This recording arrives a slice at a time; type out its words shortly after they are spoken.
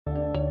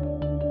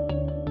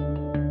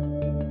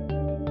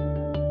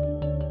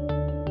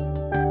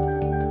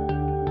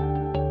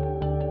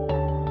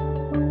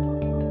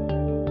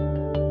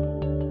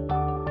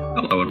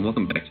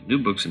New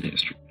Books in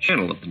History,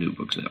 channel of the New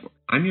Books Network.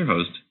 I'm your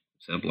host,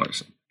 Seb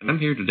Larson, and I'm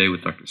here today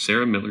with Dr.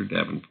 Sarah Miller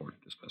Davenport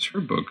to discuss her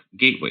book,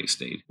 Gateway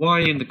State,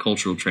 Hawaii and the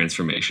Cultural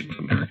Transformation of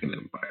American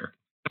Empire.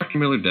 Dr.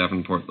 Miller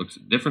Davenport looks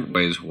at different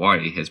ways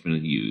Hawaii has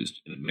been used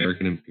in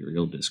American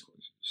imperial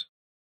discourses.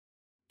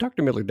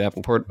 Dr. Miller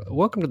Davenport,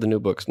 welcome to the New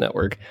Books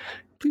Network.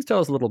 Please tell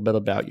us a little bit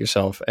about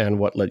yourself and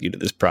what led you to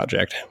this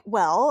project.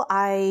 Well,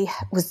 I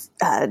was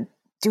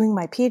doing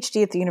my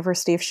PhD at the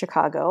University of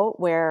Chicago,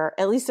 where,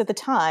 at least at the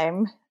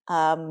time,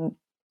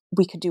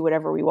 we could do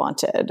whatever we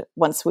wanted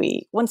once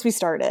we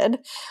started.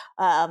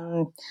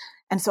 And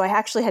so I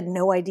actually had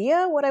no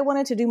idea what I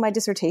wanted to do my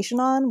dissertation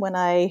on when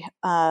I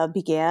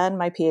began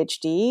my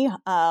PhD.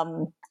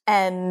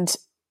 And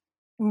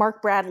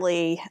Mark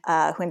Bradley,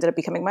 who ended up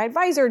becoming my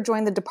advisor,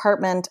 joined the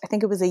department. I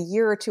think it was a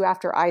year or two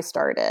after I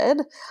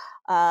started.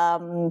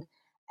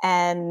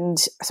 And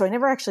so I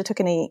never actually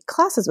took any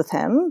classes with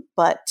him,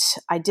 but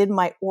I did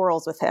my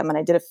orals with him, and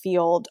I did a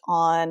field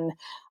on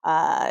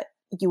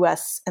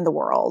U.S. and the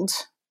world.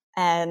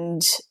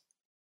 And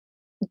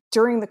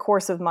during the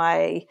course of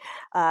my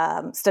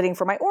studying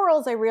for my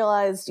orals, I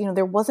realized,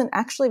 there wasn't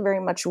actually very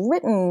much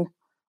written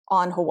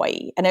on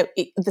Hawaii. And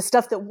the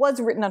stuff that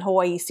was written on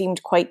Hawaii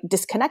seemed quite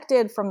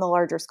disconnected from the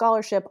larger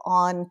scholarship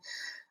on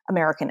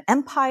American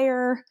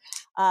empire.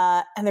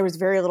 And there was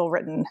very little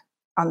written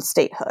on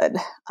statehood.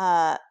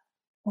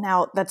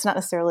 Now, that's not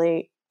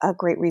necessarily a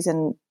great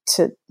reason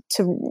to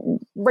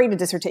write a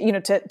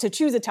dissertation, to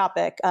choose a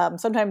topic.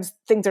 Sometimes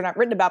things are not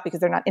written about because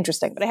they're not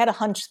interesting. But I had a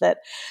hunch that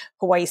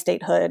Hawaii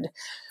statehood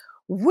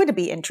would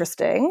be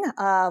interesting,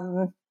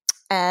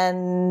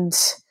 and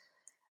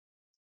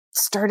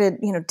started,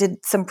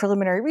 did some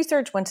preliminary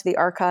research, went to the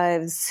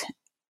archives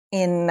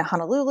in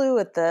Honolulu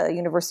at the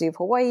University of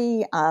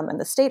Hawaii and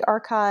the state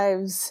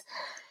archives,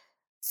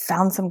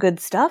 found some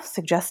good stuff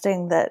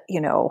suggesting that,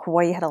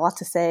 Hawaii had a lot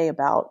to say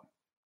about,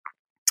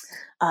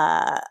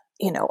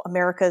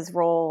 America's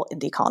role in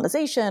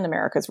decolonization,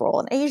 America's role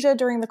in Asia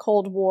during the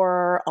Cold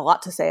War, a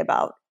lot to say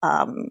about,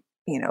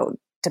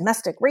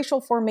 domestic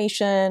racial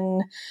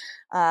formation.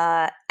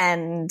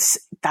 And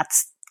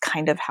that's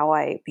kind of how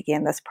I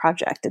began this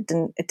project. It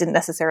didn't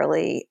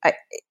necessarily,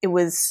 it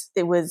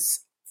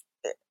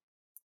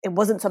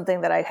wasn't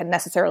something that I had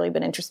necessarily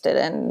been interested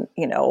in,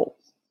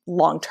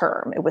 long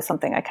term. It was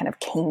something I kind of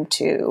came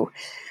to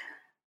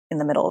in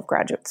the middle of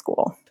graduate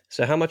school.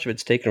 So how much of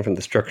it's taken from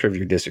the structure of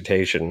your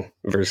dissertation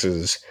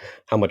versus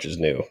how much is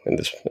new in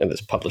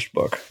this published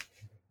book?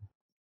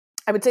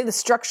 I would say the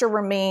structure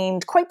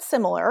remained quite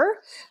similar.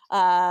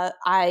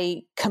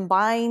 I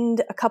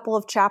combined a couple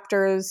of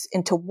chapters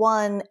into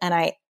one, and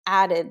I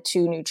added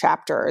 2 new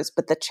chapters,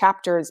 but the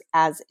chapters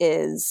as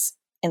is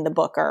in the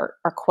book are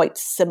quite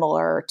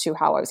similar to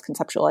how I was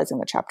conceptualizing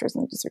the chapters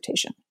in the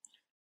dissertation.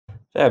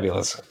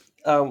 Fabulous.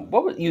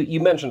 You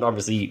mentioned,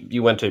 obviously,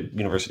 you went to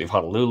University of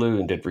Honolulu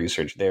and did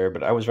research there,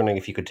 but I was wondering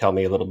if you could tell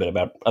me a little bit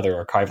about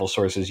other archival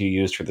sources you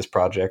used for this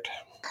project.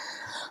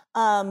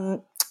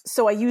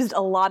 So I used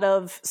a lot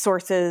of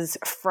sources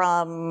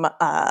from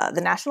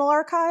the National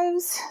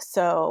Archives,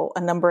 so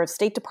a number of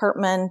State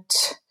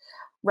Department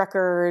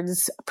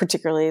records,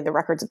 particularly the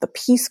records of the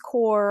Peace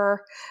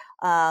Corps.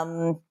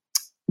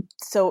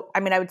 So,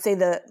 I would say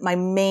my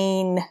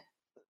main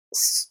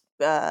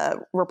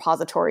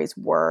repositories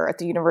were at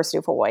the University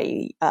of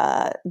Hawaii,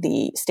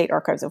 the State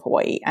Archives of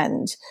Hawaii,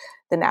 and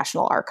the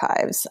National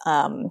Archives.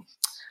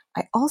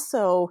 I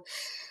also,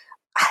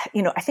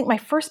 I think my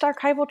first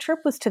archival trip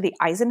was to the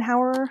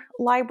Eisenhower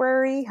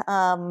Library,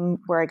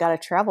 where I got a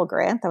travel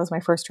grant. That was my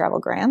first travel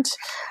grant.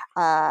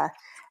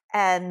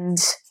 And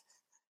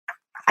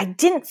I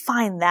didn't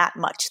find that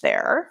much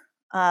there,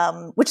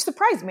 which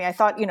surprised me. I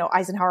thought,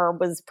 Eisenhower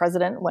was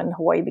president when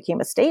Hawaii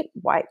became a state.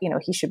 Why,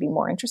 he should be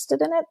more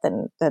interested in it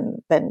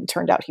than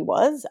turned out he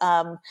was.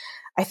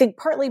 I think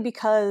partly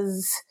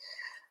because,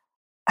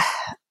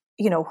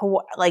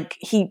 Hawaii,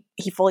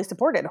 he fully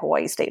supported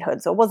Hawaii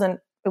statehood, so it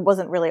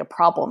wasn't really a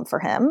problem for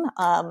him.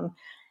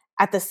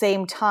 At the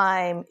same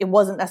time, it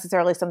wasn't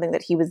necessarily something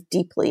that he was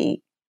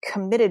deeply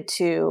committed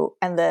to,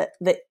 and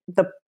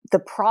the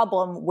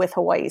problem with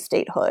Hawaii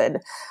statehood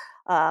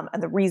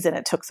and the reason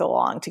it took so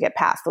long to get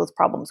past those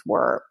problems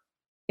were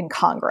in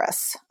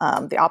Congress.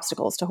 The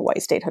obstacles to Hawaii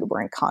statehood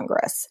were in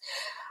Congress.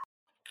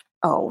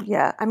 Oh,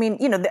 yeah.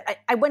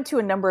 I went to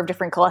a number of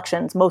different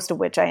collections, most of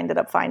which I ended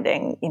up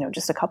finding,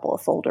 just a couple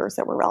of folders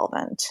that were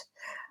relevant.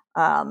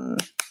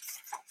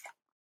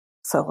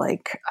 So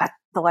at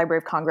the Library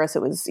of Congress,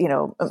 it was,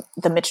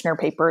 the Michener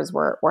papers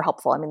were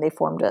helpful. They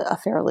formed a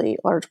fairly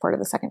large part of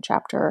the second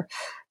chapter.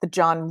 The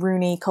John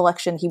Rooney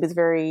collection, he was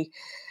very,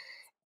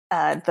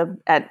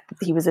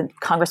 he was a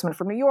congressman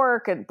from New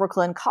York at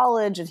Brooklyn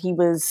College, and he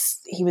was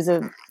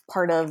a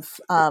part of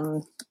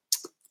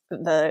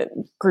the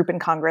group in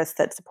Congress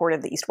that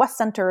supported the East-West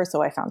Center.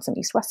 So I found some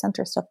East-West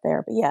Center stuff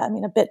there. But yeah,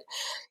 a bit,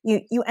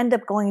 you end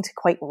up going to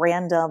quite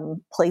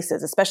random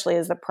places, especially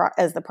as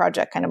the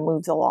project kind of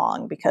moves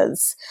along,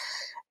 because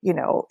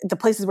the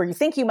places where you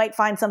think you might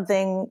find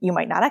something, you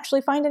might not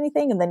actually find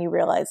anything. And then you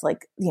realize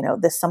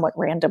this somewhat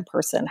random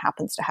person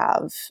happens to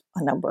have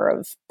a number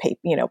of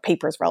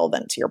papers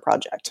relevant to your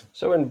project.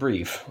 So in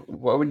brief,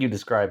 what would you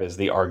describe as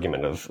the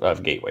argument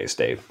of Gateway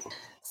State?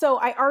 So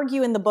I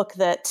argue in the book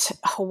that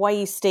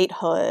Hawaii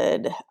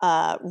statehood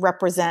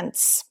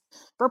represents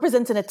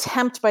an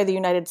attempt by the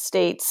United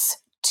States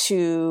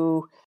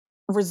to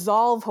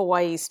resolve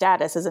Hawaii's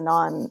status as a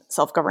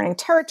non-self-governing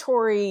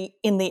territory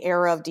in the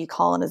era of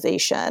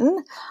decolonization.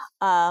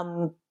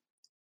 And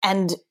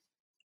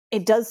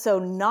it does so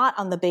not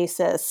on the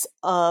basis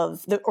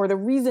of the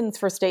reasons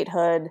for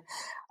statehood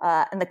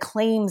and the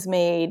claims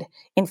made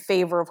in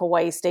favor of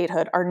Hawaii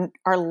statehood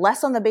are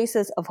less on the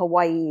basis of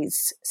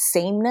Hawaii's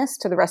sameness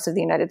to the rest of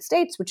the United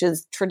States, which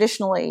is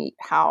traditionally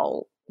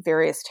how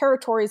various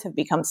territories have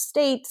become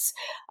states,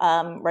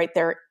 right?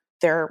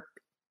 Their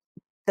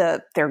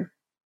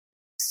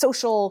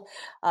social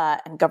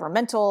and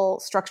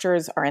governmental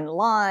structures are in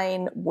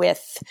line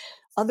with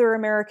other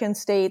American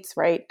states,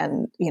 right?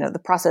 And, the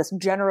process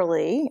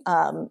generally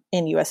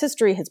in U.S.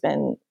 history has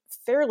been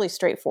fairly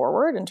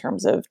straightforward in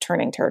terms of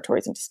turning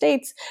territories into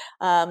states.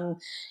 In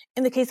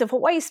the case of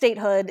Hawaii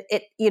statehood,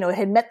 it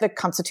had met the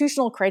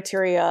constitutional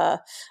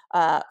criteria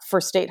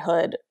for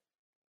statehood,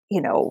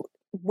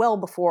 well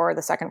before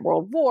the Second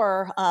World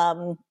War,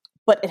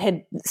 but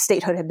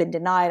statehood had been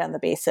denied on the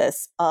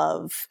basis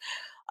of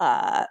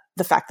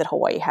the fact that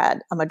Hawaii had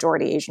a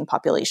majority Asian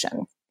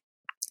population.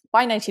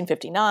 By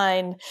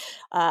 1959,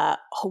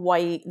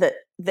 Hawaii,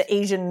 the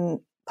Asian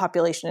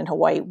population in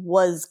Hawaii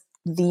was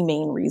the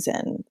main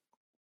reason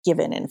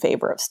given in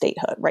favor of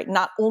statehood, right?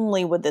 Not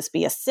only would this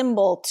be a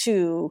symbol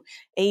to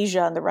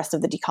Asia and the rest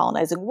of the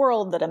decolonizing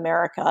world that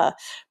America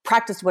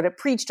practiced what it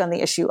preached on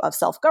the issue of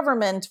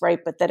self-government, right?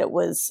 But that it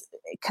was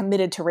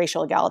committed to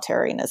racial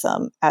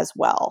egalitarianism as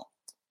well.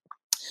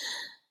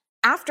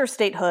 After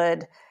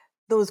statehood,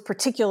 those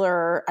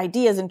particular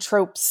ideas and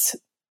tropes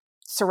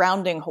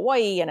surrounding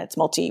Hawaii and its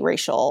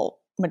multiracial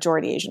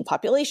majority Asian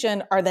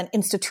population are then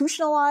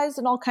institutionalized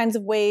in all kinds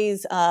of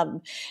ways.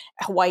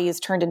 Hawaii is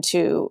turned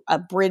into a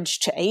bridge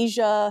to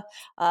Asia,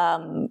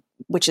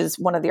 which is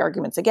one of the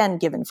arguments, again,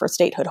 given for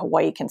statehood.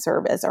 Hawaii can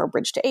serve as our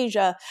bridge to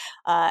Asia.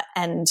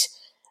 And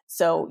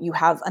so you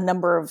have a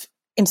number of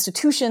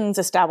institutions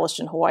established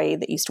in Hawaii,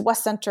 the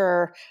East-West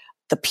Center,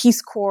 the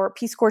Peace Corps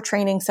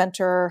Training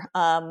Center,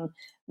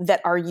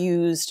 that are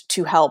used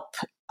to help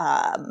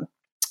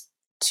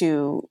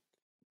to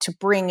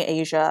bring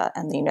Asia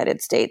and the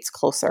United States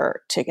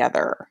closer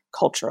together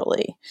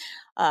culturally.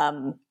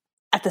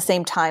 At the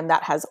same time,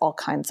 that has all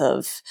kinds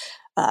of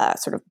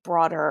sort of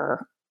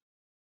broader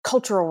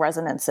cultural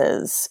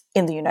resonances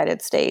in the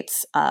United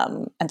States.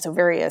 And so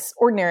various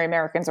ordinary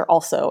Americans are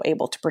also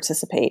able to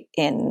participate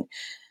in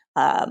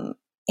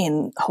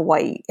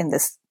Hawaii, in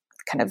this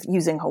kind of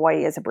using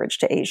Hawaii as a bridge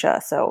to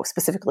Asia. So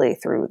specifically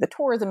through the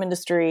tourism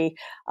industry,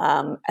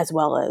 as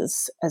well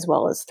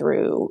as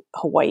through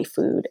Hawaii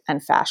food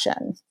and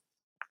fashion.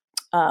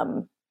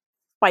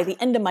 By the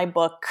end of my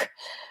book,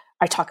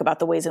 I talk about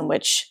the ways in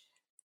which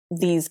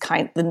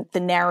the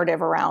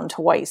narrative around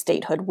Hawaii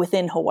statehood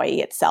within Hawaii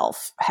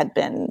itself had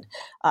been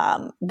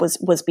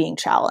was being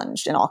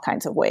challenged in all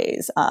kinds of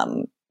ways.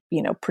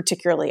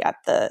 Particularly at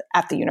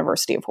the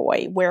University of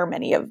Hawaii, where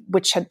many of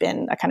which had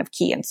been a kind of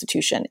key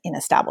institution in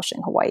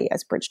establishing Hawaii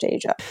as bridge to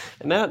Asia.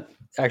 And that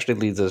actually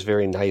leads us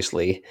very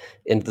nicely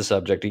into the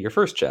subject of your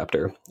first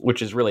chapter,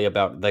 which is really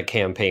about the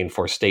campaign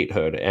for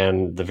statehood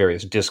and the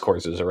various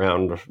discourses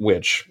around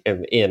which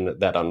and in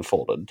that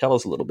unfolded. Tell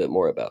us a little bit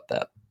more about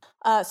that.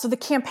 So the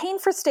campaign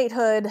for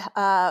statehood,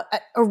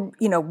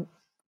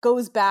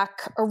 goes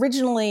back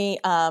originally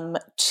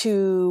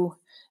to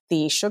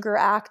the Sugar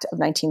Act of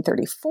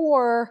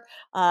 1934.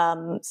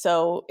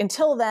 So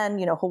until then,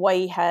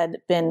 Hawaii had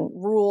been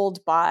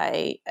ruled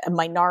by a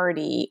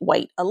minority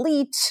white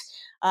elite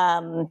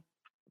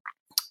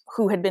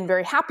who had been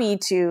very happy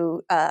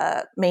to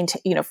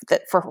maintain,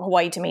 for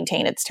Hawaii to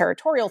maintain its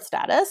territorial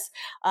status.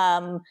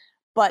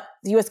 But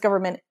the U.S.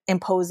 government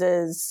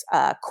imposes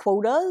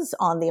quotas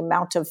on the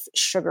amount of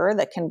sugar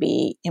that can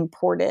be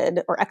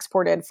imported or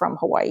exported from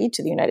Hawaii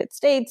to the United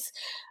States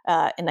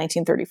in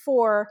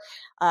 1934.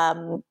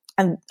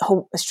 And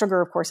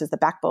sugar, of course, is the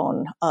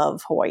backbone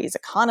of Hawaii's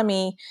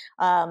economy.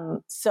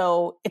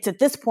 So it's at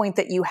this point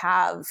that you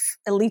have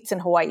elites in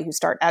Hawaii who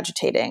start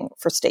agitating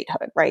for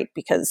statehood, right?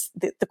 Because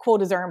the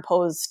quotas are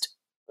imposed,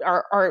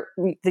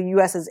 the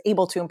U.S. is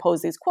able to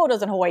impose these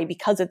quotas on Hawaii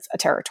because it's a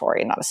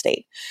territory and not a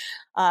state.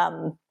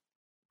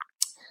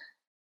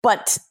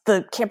 But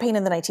the campaign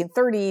in the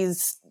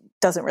 1930s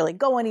doesn't really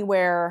go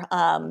anywhere.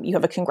 You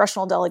have a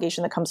congressional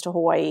delegation that comes to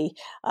Hawaii,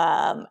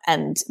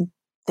 and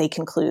they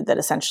conclude that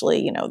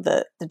essentially,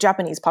 the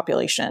Japanese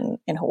population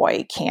in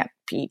Hawaii can't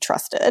be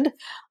trusted.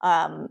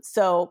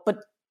 But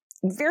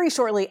very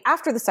shortly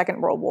after the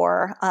Second World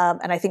War,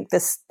 and I think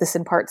this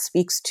in part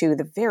speaks to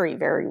the very,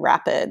 very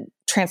rapid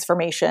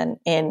transformation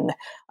in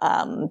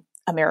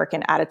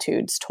American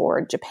attitudes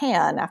toward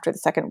Japan after the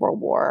Second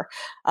World War,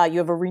 you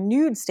have a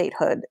renewed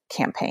statehood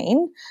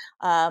campaign.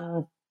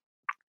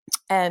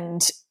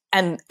 and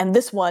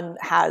this one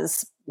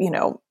has,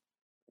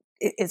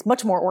 is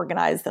much more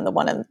organized than the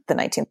one in the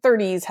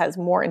 1930s, has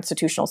more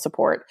institutional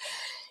support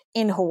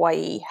in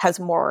Hawaii,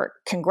 has more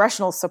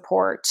congressional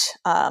support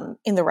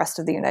in the rest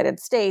of the United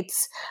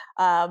States.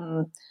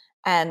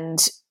 And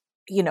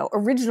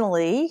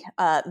originally,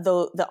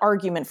 the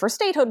argument for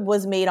statehood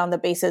was made on the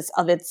basis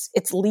of its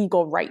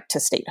legal right to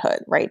statehood,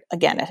 right?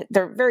 Again,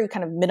 there are very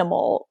kind of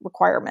minimal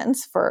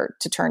requirements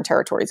to turn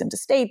territories into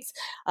states.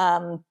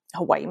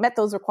 Hawaii met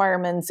those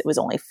requirements. It was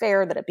only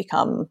fair that it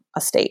become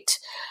a state.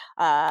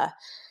 The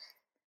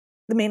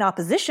main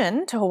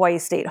opposition to Hawaii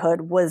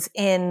statehood was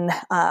in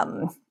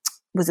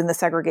the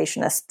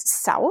segregationist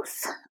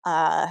South,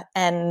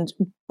 and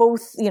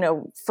both,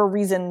 for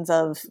reasons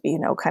of,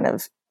 kind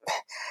of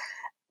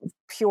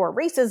pure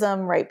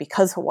racism, right?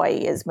 Because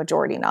Hawaii is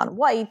majority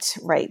non-white,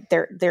 right?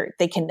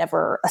 They can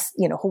never,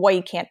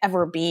 Hawaii can't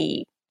ever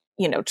be,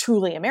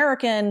 truly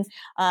American,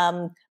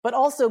 but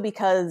also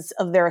because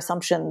of their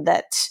assumption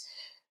that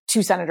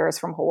 2 senators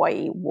from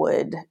Hawaii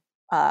would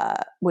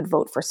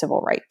vote for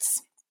civil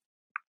rights.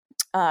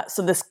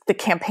 So the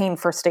campaign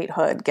for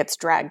statehood gets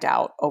dragged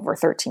out over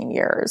 13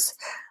 years.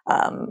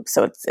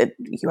 So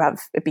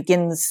it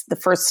begins, the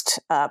first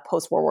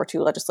post-World War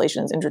II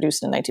legislation is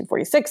introduced in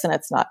 1946, and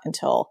it's not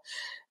until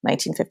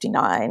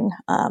 1959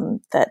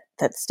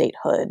 that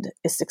statehood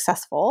is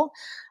successful.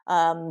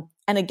 And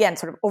again,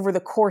 sort of over the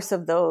course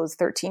of those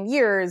 13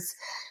 years,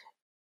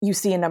 you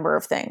see a number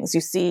of things.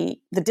 You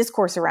see the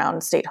discourse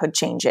around statehood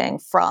changing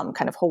from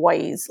kind of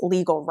Hawaii's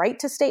legal right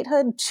to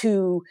statehood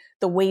to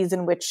the ways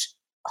in which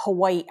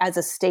Hawaii as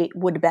a state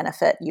would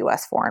benefit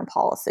U.S. foreign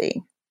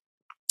policy.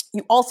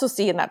 You also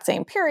see in that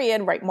same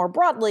period, right, more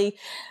broadly,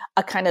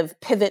 a kind of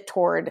pivot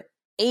toward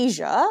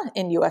Asia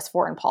in U.S.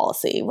 foreign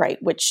policy, right,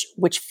 which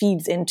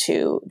feeds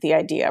into the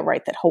idea,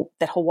 right,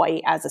 that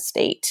Hawaii as a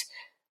state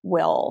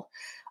will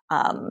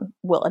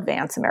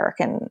advance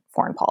American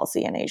foreign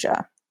policy in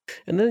Asia.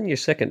 And then in your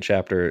second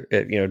chapter,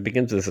 it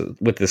begins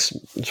with this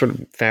sort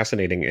of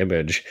fascinating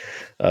image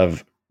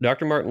of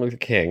Dr. Martin Luther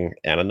King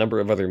and a number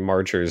of other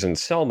marchers in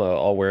Selma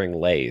all wearing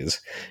leis.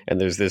 And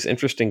there's this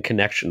interesting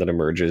connection that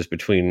emerges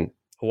between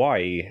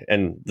Hawaii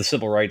and the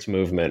civil rights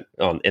movement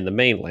in the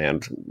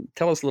mainland.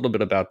 Tell us a little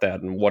bit about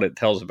that and what it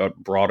tells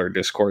about broader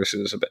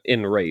discourses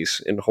in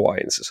race in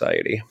Hawaiian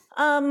society.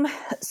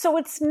 So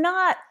it's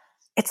not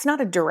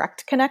a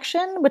direct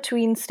connection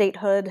between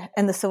statehood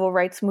and the civil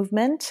rights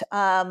movement,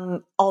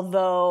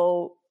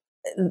 although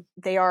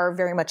they are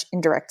very much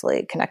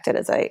indirectly connected,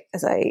 as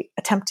I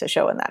attempt to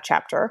show in that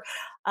chapter.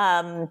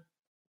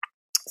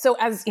 So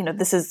as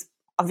this is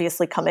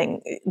obviously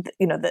coming,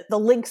 the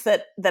links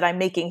that I'm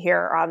making here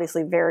are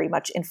obviously very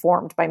much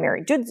informed by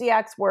Mary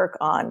Judziak's work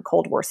on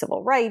Cold War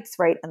civil rights,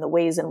 right, and the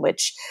ways in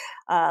which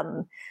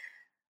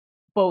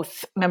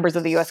both members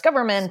of the U.S.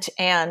 government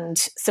and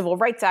civil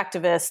rights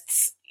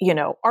activists,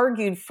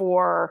 argued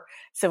for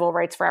civil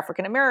rights for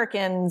African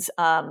Americans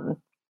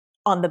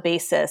on the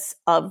basis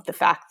of the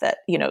fact that,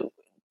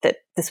 that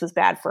this was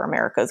bad for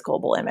America's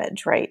global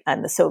image, right?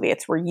 And the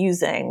Soviets were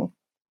using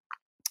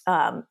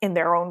in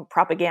their own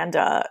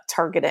propaganda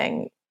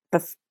targeting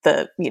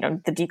the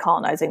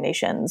decolonizing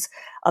nations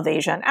of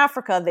Asia and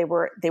Africa. They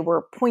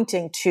were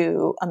pointing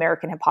to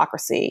American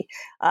hypocrisy,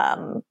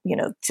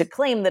 to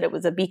claim that it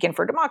was a beacon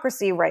for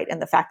democracy, right?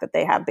 And the fact that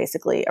they have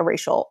basically a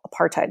racial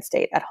apartheid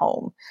state at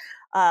home.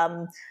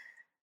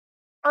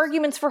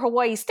 Arguments for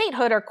Hawaii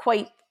statehood are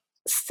quite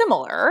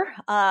similar.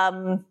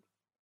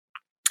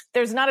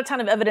 There's not a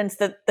ton of evidence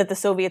that the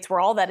Soviets were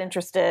all that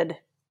interested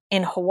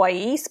in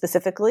Hawaii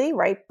specifically,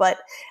 right? But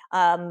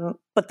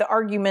the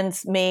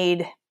arguments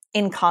made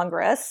in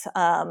Congress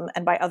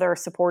and by other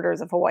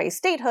supporters of Hawaii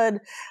statehood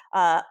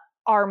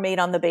are made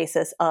on the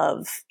basis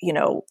of,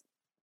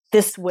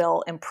 this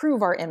will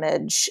improve our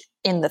image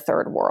in the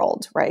third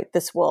world, right?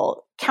 This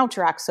will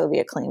counteract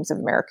Soviet claims of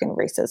American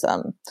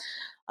racism.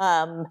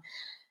 And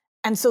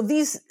so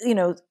these,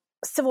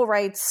 civil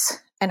rights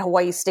and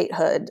Hawaii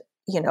statehood,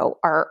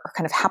 are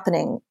kind of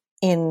happening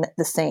in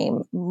the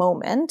same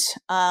moment.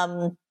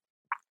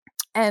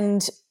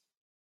 And,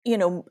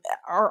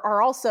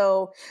 are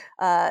also,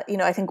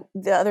 I think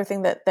the other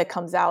thing that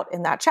comes out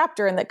in that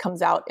chapter and that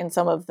comes out in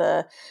some of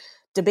the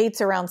debates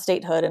around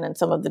statehood and in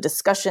some of the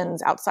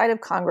discussions outside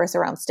of Congress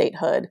around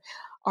statehood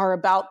are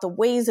about the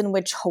ways in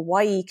which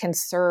Hawaii can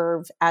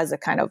serve as a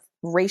kind of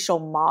racial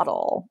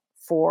model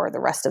for the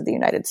rest of the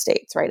United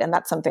States, right? And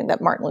that's something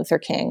that Martin Luther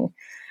King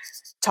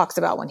talks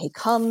about when he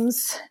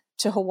comes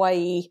to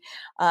Hawaii,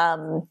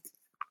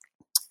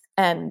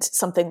 and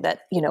something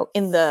that,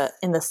 in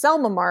the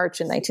Selma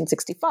March in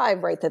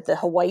 1965, right, that the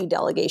Hawaii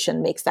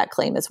delegation makes that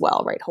claim as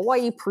well, right?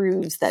 Hawaii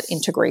proves that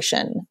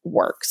integration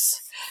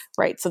works,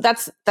 right? So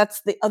that's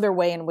the other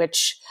way in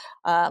which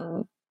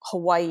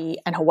Hawaii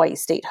and Hawaii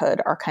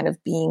statehood are kind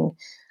of being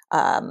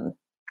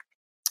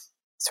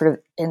sort of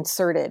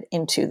inserted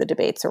into the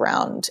debates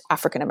around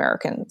African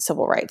American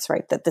civil rights,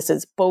 right? That this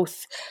is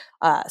both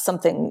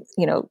something,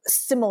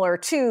 similar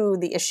to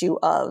the issue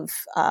of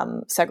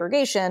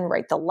segregation,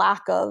 right? The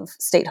lack of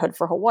statehood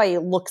for Hawaii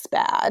looks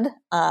bad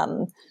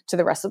to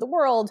the rest of the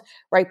world,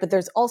 right? But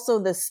there's also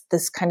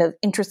this kind of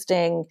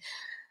interesting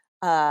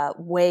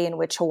way in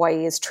which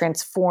Hawaii is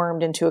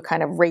transformed into a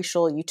kind of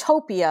racial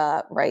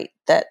utopia, right?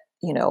 That,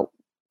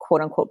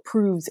 quote unquote,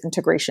 proves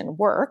integration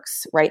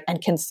works, right?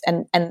 And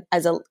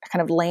as a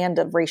kind of land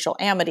of racial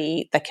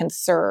amity that can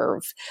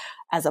serve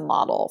as a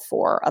model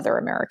for other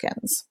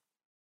Americans.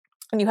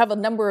 And you have a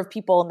number of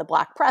people in the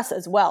Black press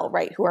as well,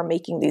 right, who are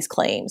making these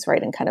claims,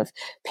 right, and kind of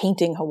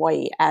painting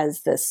Hawaii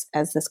as this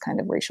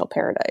kind of racial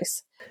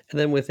paradise. And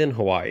then within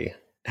Hawaii,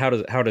 how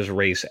does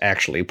race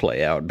actually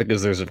play out?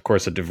 Because there's, of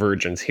course, a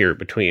divergence here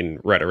between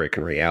rhetoric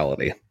and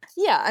reality.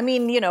 Yeah, I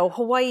mean,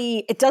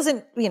 Hawaii, it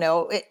doesn't,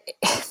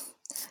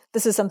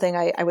 this is something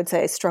I would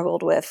say I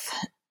struggled with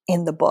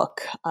in the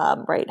book,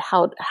 right?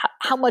 How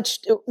much,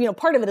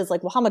 part of it is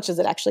like, well, how much does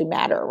it actually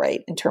matter,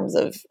 right? In terms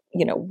of,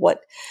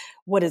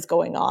 what is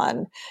going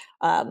on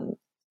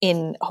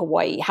in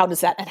Hawaii? How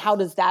does that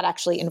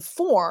actually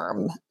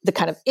inform the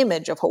kind of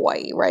image of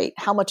Hawaii, right?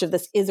 How much of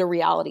this is a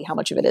reality? How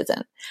much of it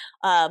isn't?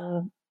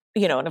 And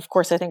of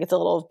course, I think it's a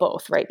little of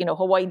both, right?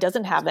 Hawaii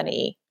doesn't have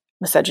any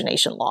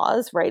miscegenation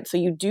laws, right? So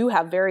you do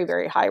have very,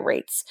 very high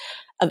rates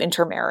of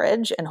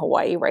intermarriage in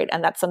Hawaii, right?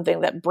 And that's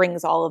something that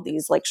brings all of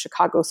these like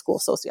Chicago school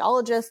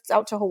sociologists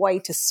out to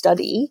Hawaii to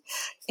study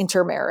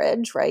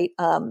intermarriage, right?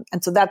 And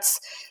so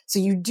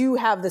you do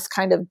have this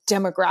kind of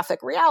demographic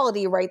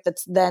reality, right?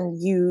 That's then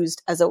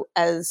used as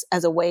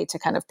a way to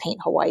kind of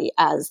paint Hawaii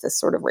as this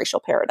sort of racial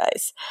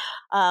paradise.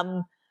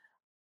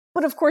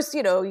 But of course,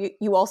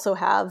 you also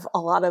have a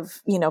lot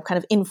of, kind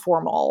of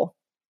informal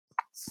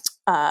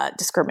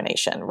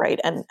discrimination, right?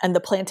 And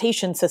the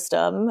plantation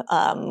system,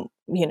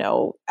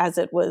 as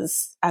it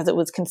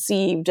was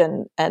conceived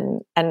and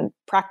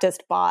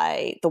practiced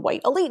by the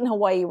white elite in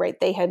Hawaii, right?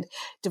 They had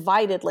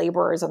divided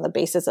laborers on the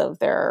basis of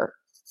their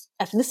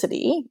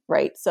ethnicity,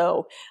 right?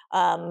 So,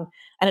 and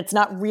it's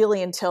not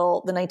really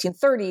until the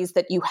 1930s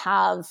that you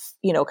have,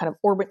 kind of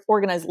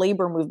organized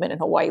labor movement in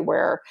Hawaii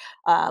where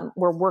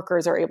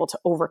workers are able to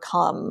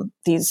overcome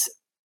these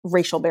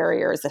racial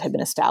barriers that had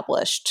been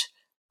established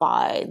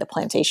by the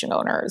plantation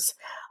owners.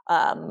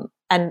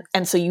 And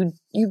so you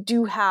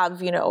do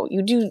have,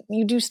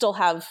 you do still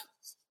have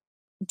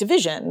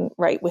division,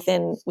 right?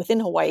 Within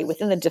Hawaii,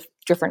 within the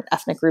different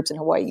ethnic groups in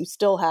Hawaii, you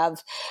still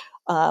have,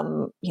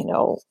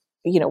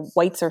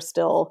 whites are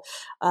still,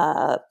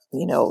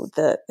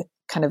 the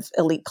kind of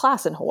elite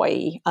class in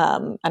Hawaii,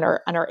 and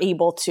are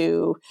able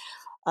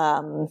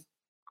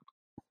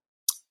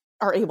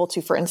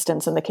to, for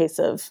instance, in the case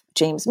of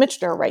James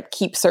Michener, right,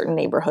 keep certain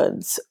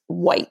neighborhoods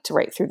white,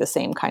 right, through the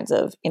same kinds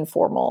of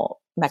informal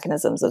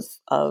mechanisms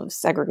of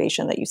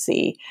segregation that you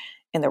see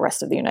in the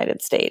rest of the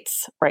United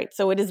States, right?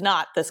 So it is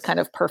not this kind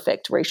of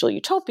perfect racial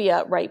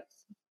utopia, right?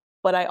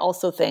 But I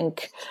also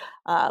think,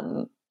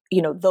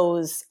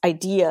 those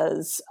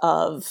ideas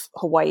of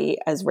Hawaii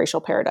as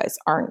racial paradise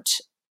aren't,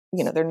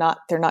 they're not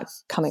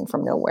coming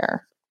from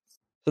nowhere.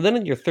 So then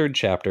in your third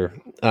chapter,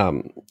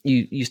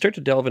 you start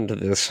to delve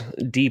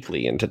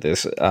deeply into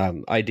this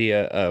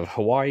idea of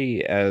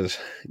Hawaii as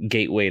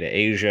gateway to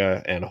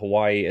Asia and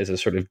Hawaii as a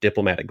sort of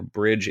diplomatic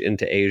bridge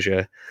into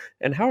Asia.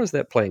 And how is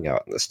that playing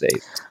out in the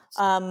state?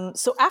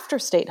 So after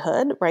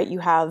statehood, right, you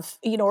have,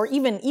 or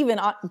even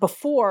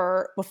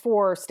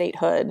before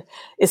statehood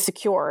is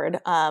secured,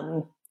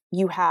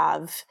 you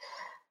have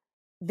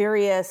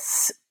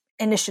various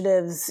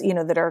initiatives,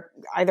 that are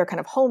either kind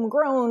of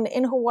homegrown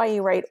in Hawaii,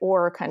 right,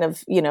 or kind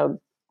of,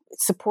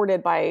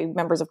 supported by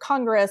members of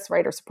Congress,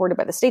 right, or supported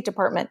by the State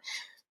Department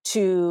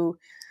to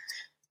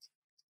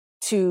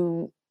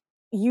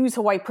use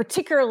Hawaii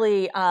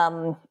particularly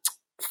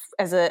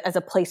as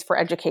a place for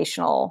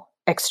educational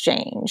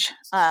exchange,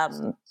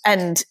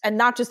 and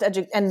not just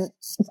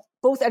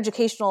both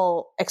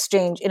educational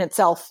exchange in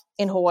itself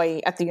in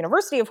Hawaii at the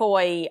University of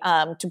Hawaii,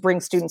 to bring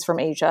students from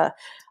Asia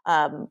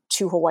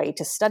to Hawaii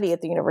to study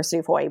at the University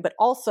of Hawaii, but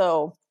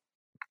also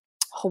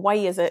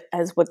Hawaii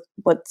as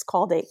what's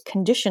called a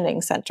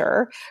conditioning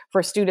center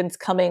for students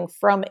coming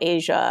from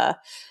Asia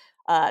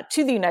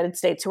to the United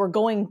States who are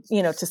going,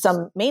 to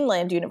some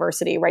mainland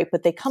university, right?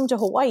 But they come to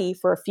Hawaii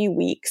for a few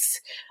weeks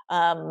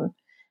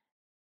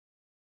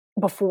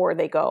before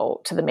they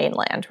go to the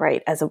mainland,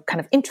 right? As a kind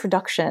of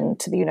introduction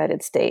to the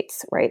United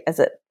States, right?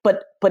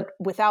 But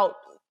without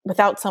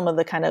some of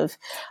the kind of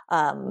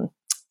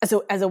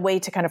as a way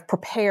to kind of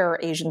prepare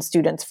Asian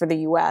students for the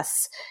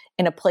U.S.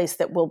 in a place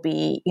that will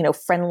be,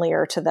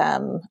 friendlier to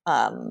them,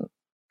 kind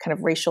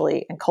of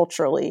racially and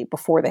culturally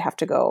before they have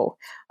to go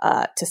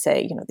to,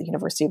 say, the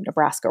University of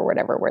Nebraska or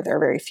whatever, where there are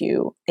very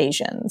few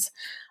Asians.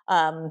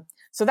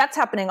 So that's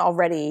happening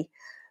already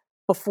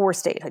before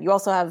statehood. You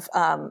also have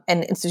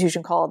an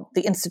institution called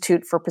the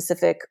Institute for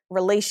Pacific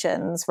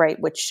Relations, right,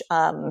 which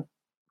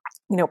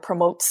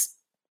promotes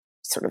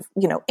sort of,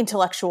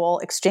 intellectual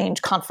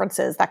exchange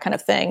conferences, that kind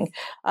of thing,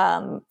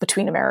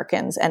 between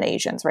Americans and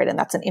Asians, right? And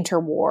that's an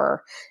interwar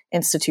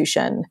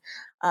institution.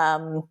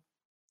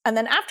 And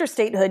then after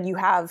statehood, you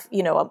have,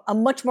 a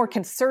much more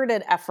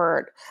concerted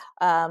effort,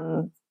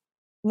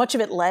 much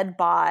of it led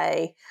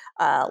by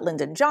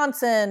Lyndon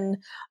Johnson,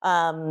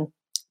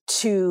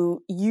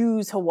 to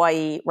use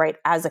Hawaii, right,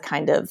 as a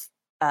kind of,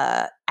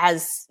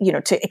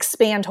 to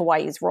expand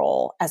Hawaii's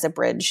role as a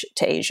bridge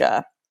to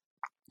Asia.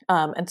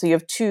 And so you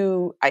have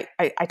two, I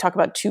talk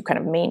about two kind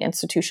of main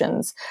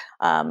institutions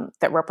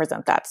that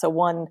represent that. So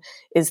one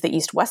is the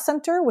East-West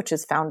Center, which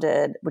is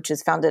founded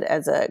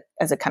as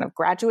a kind of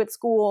graduate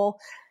school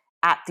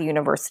at the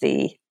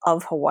University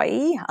of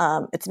Hawaii.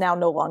 It's now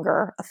no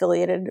longer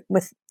affiliated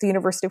with the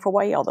University of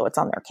Hawaii, although it's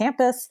on their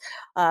campus.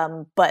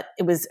 But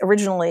it was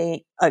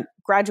originally a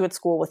graduate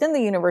school within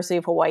the University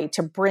of Hawaii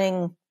to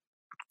bring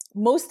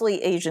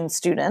mostly Asian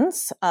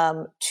students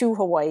to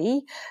Hawaii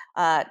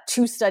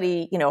to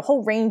study, a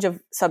whole range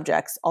of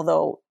subjects,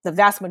 although the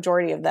vast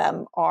majority of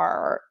them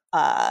are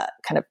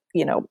kind of,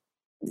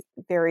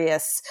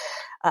 various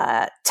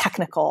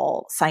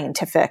technical,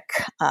 scientific,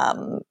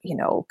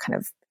 kind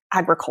of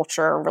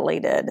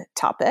agriculture-related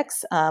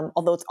topics,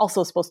 although it's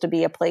also supposed to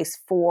be a place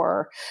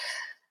for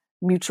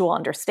mutual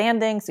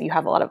understanding. So you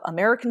have a lot of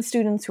American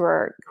students who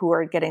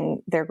are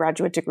getting their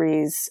graduate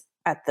degrees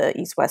at the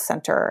East-West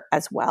Center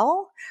as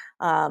well.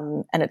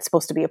 And it's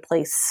supposed to be a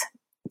place,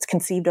 it's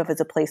conceived of as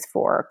a place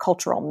for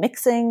cultural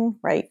mixing,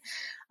 right?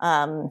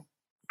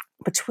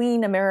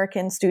 Between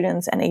American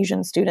students and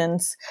Asian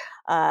students.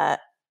 And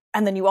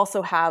then you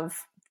also have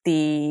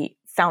the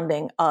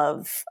founding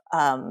of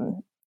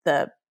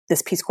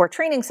this Peace Corps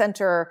training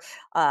center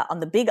on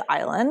the Big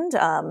Island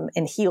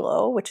in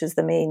Hilo, which is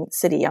the main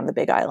city on the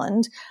Big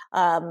Island.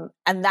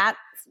 And that,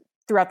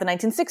 throughout the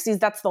 1960s,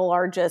 that's the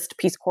largest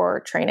Peace Corps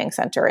training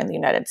center in the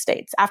United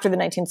States. After the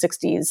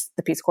 1960s,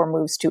 the Peace Corps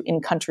moves to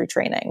in-country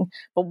training.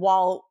 But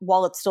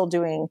while it's still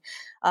doing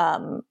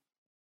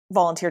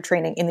volunteer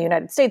training in the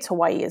United States,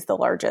 Hawaii is the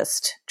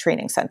largest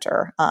training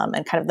center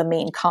and kind of the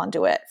main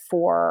conduit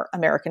for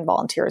American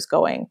volunteers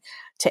going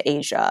to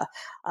Asia.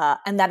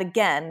 And that,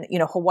 again,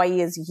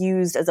 Hawaii is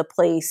used as a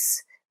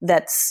place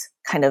that's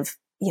kind of,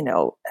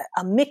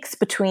 a mix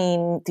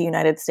between the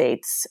United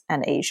States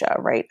and Asia,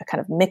 right? A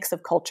kind of mix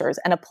of cultures,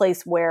 and a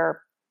place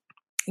where,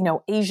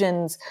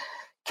 Asians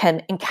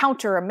can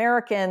encounter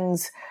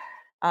Americans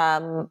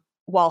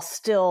while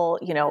still,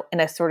 in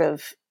a sort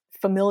of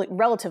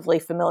relatively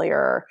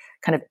familiar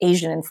kind of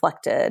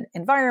Asian-inflected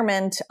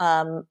environment.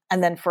 And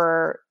then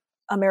for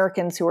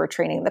Americans who are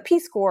training in the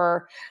Peace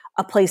Corps,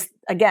 a place,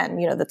 again,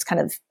 that's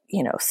kind of,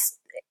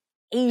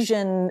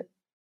 Asian,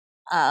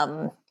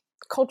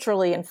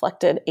 culturally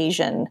inflected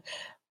Asian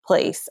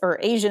place or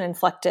Asian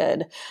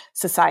inflected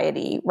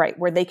society, right,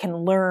 where they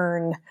can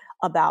learn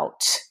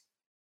about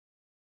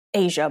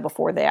Asia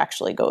before they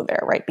actually go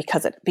there, right?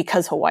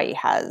 Because Hawaii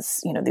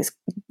has, these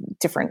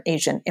different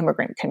Asian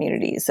immigrant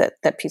communities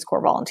that Peace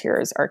Corps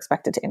volunteers are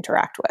expected to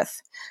interact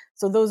with.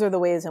 So those are the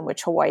ways in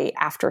which Hawaii,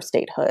 after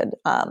statehood,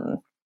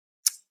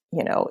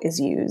 is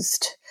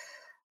used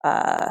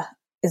or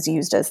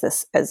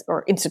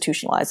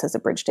institutionalized as a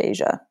bridge to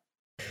Asia.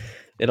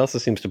 It also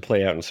seems to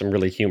play out in some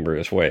really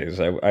humorous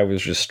ways. I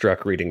was just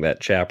struck reading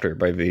that chapter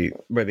by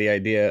the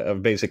idea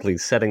of basically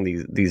setting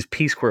these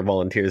Peace Corps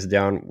volunteers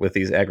down with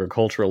these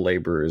agricultural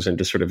laborers and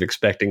just sort of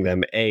expecting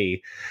them, A,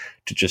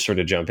 to just sort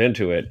of jump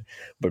into it,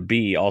 but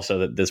B, also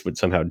that this would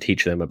somehow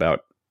teach them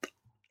about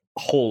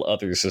whole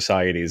other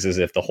societies, as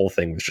if the whole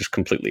thing was just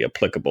completely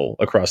applicable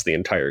across the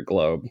entire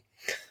globe.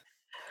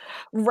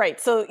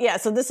 Right. So, yeah.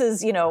 So this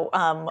is,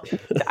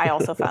 I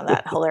also found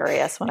that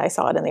hilarious when I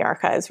saw it in the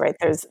archives, right?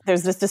 There's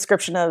this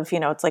description of,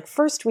 it's like,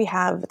 first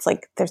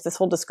there's this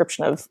whole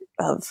description of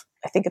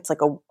I think it's like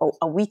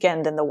a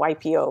weekend in the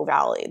Waipio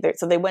Valley.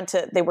 So they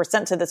were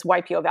sent to this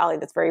Waipio Valley,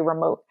 this very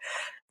remote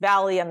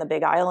valley on the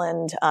Big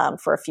Island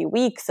for a few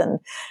weeks. And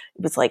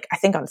it was like, I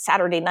think on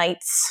Saturday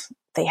nights,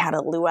 they had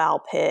a luau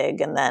pig.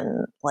 And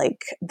then then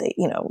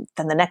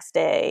the next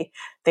day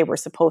they were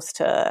supposed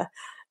to,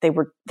 they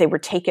were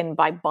taken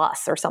by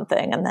bus or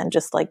something and then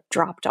just like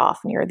dropped off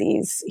near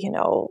these,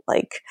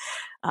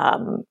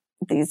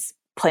 these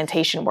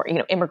plantation work,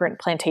 immigrant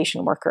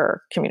plantation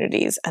worker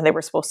communities. And they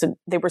were supposed to,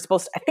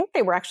 I think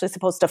they were actually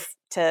supposed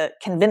to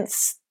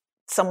convince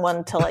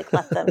someone to like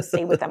let them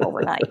stay with them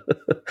overnight.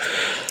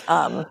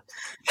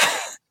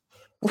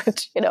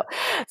 Which,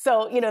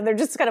 so, they're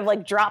just kind of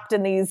like dropped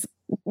in these,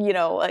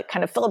 like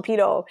kind of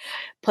Filipino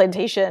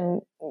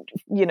plantation,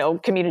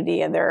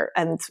 community, and they're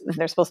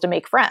supposed to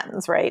make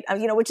friends, right?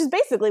 Which is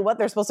basically what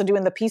they're supposed to do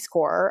in the Peace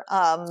Corps.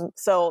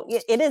 So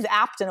it is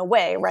apt in a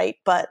way, right?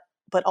 But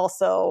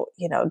also,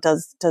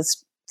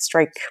 does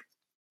strike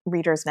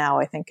readers now,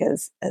 I think,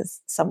 as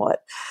somewhat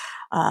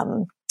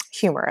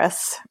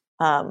humorous.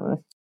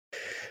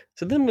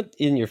 So then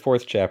in your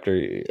fourth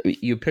chapter,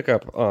 you pick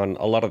up on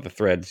a lot of the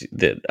threads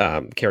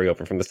that carry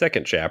over from the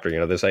second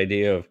chapter, this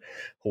idea of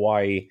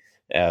Hawaii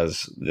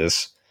as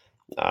this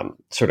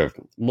sort of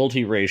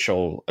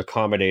multiracial,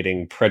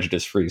 accommodating,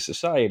 prejudice-free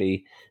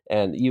society,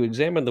 and you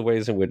examine the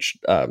ways in which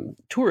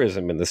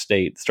tourism in the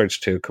state starts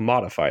to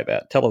commodify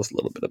that. Tell us a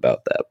little bit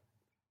about that.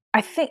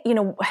 I think,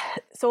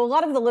 so a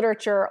lot of the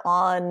literature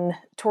on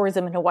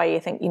tourism in Hawaii, I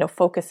think,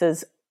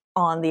 focuses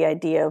on the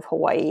idea of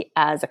Hawaii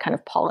as a kind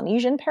of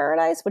Polynesian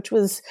paradise, which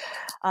was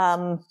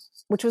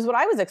what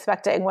I was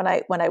expecting when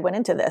I went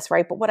into this,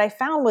 right? But what I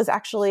found was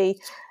actually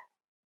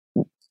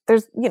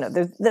there's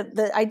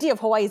the idea of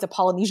Hawaii as a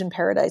Polynesian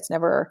paradise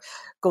never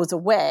goes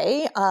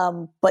away,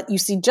 but you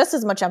see just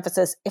as much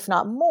emphasis, if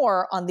not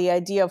more, on the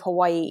idea of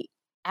Hawaii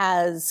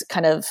as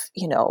kind of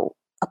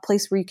a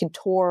place where you can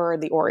tour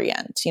the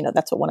Orient.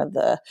 That's what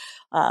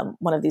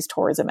one of these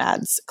tourism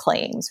ads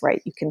claims,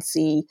 right? You can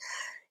see,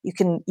 you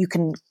can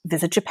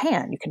visit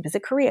Japan, you can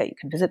visit Korea, you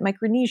can visit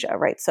Micronesia,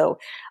 right? So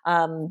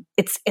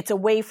it's a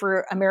way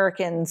for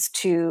Americans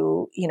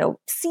to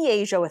see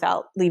Asia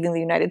without leaving the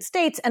United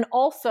States, and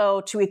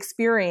also to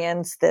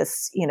experience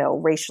this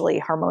racially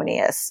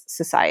harmonious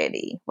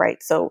society,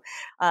 right? So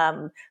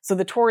so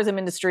the tourism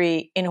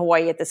industry in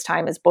Hawaii at this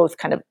time is both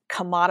kind of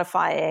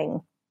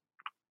commodifying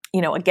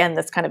again,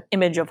 this kind of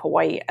image of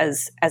Hawaii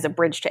as a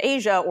bridge to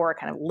Asia, or a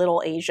kind of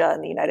little Asia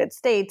in the United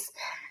States,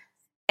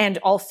 and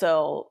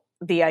also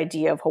the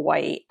idea of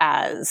Hawaii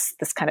as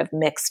this kind of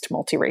mixed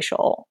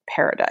multiracial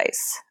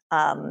paradise.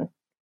 And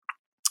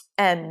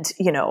of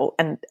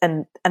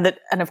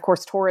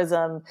course,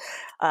 tourism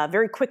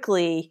very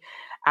quickly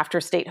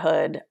after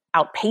statehood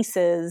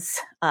outpaces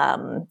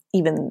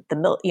even it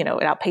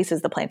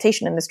outpaces the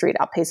plantation industry, it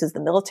outpaces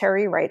the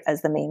military, right,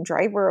 as the main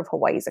driver of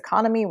Hawaii's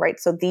economy, right?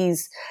 So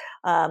these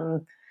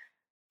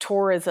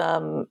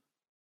tourism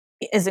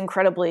is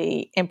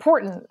incredibly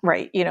important,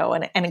 right?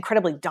 And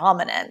incredibly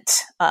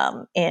dominant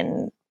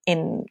in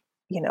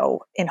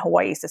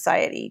Hawaii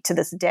society to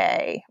this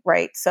day,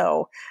 right?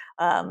 So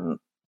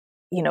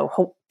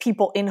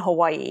people in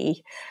Hawaii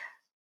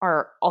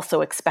are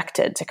also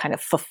expected to kind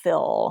of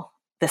fulfill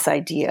this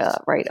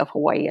idea, right, of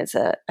Hawaii as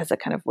a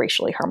kind of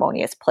racially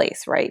harmonious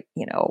place, right?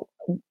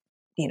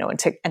 And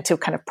to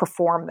kind of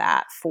perform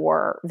that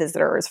for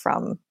visitors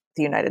from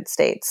the United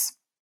States.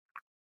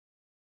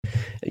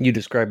 You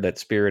described that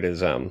spirit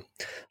as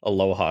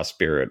aloha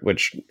spirit,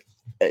 which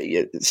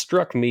it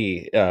struck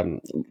me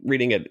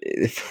reading it.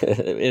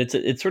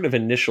 Its sort of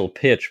initial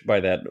pitch by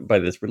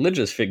this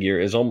religious figure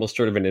is almost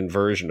sort of an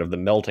inversion of the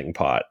melting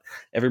pot.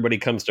 Everybody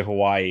comes to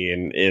Hawaii,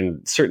 and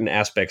in certain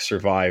aspects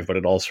survive, but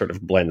it all sort of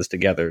blends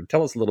together.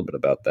 Tell us a little bit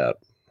about that.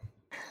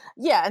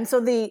 Yeah, and so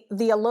the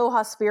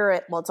aloha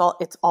spirit, well,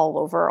 it's all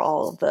over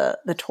all of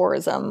the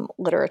tourism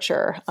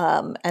literature,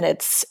 and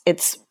it's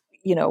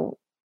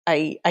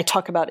I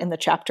talk about in the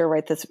chapter,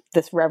 right, this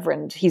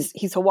Reverend,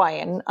 he's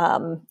Hawaiian,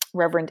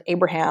 Reverend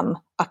Abraham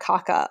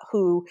Akaka,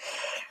 who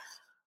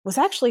was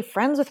actually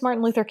friends with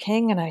Martin Luther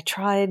King, and I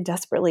tried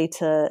desperately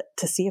to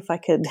see if I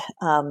could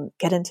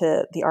get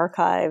into the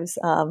archives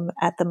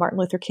at the Martin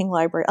Luther King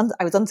Library.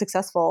 I was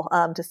unsuccessful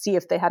to see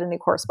if they had any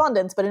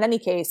correspondence, but in any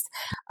case,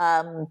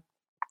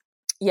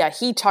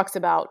 he talks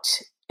about.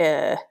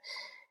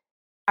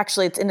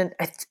 Actually, it's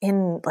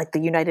in like the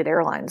United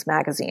Airlines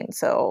magazine,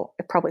 so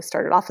it probably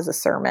started off as a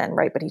sermon,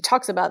 right? But he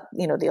talks about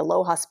the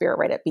aloha spirit,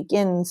 right? It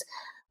begins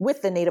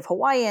with the Native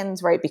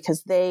Hawaiians, right?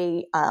 Because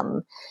they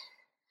have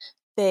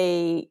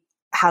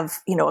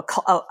a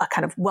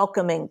kind of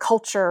welcoming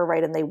culture,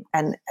 right?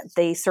 And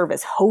they serve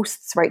as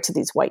hosts, right, to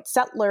these white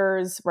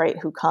settlers, right,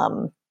 who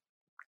come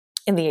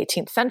in the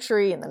 18th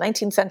century, in the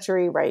 19th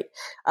century, right?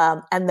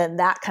 And then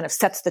that kind of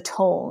sets the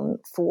tone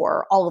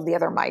for all of the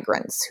other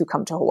migrants who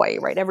come to Hawaii,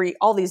 right?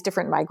 All these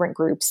different migrant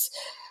groups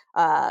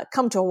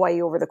come to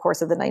Hawaii over the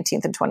course of the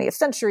 19th and 20th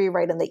century,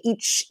 right? And they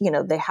each,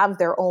 they have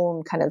their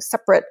own kind of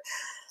separate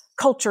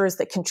cultures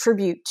that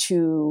contribute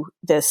to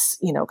this,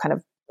 kind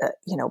of,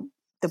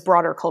 the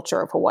broader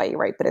culture of Hawaii,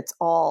 right? But it's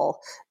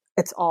all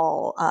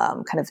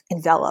kind of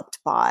enveloped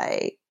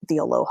by the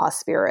aloha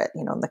spirit,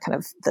 the kind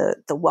of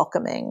the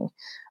welcoming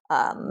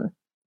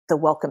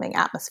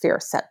atmosphere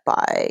set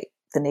by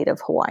the Native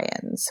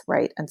Hawaiians,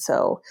 right? And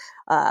so,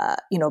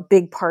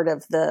 big part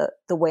of the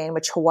way in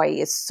which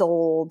Hawaii is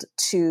sold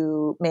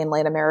to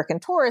mainland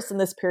American tourists in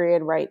this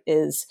period, right,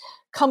 is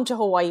come to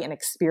Hawaii and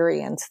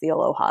experience the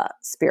aloha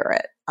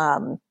spirit.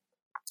 And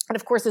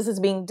of course, this is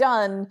being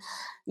done,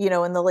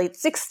 in the late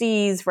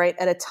 60s, right,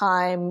 at a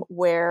time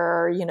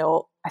where,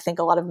 I think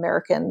a lot of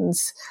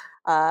Americans,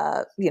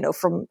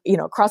 from,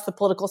 across the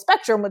political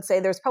spectrum would say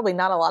there's probably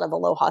not a lot of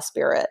aloha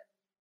spirit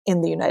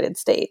in the United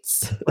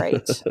States,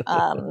 right?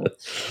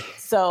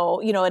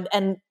 So, you don't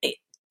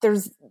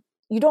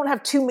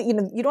have too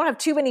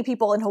many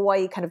people in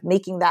Hawaii kind of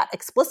making that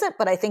explicit,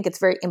 but I think it's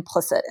very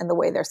implicit in the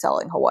way they're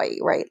selling Hawaii,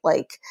 right?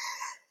 Like,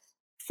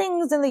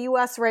 things in the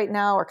US right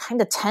now are kind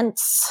of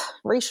tense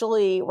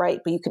racially, right?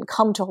 But you can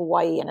come to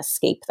Hawaii and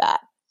escape that.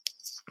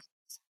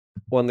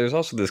 Well, and there's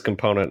also this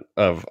component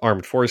of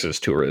armed forces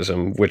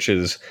tourism, which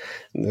is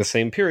in the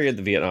same period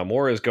the Vietnam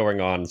War is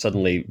going on.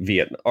 Suddenly,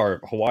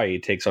 Hawaii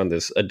takes on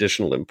this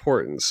additional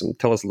importance. And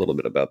tell us a little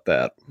bit about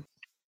that.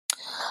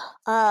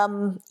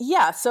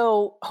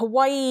 So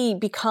Hawaii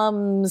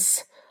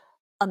becomes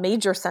a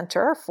major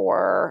center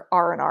for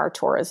R&R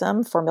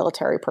tourism for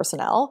military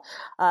personnel.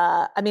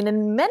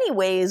 In many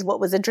ways, what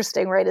was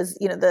interesting, right, is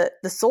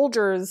the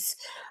soldiers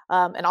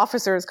and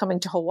officers coming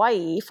to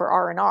Hawaii for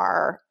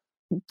R&R,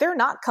 they're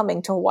not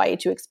coming to Hawaii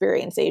to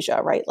experience Asia,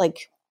 right?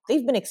 Like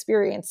they've been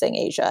experiencing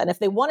Asia, and if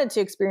they wanted to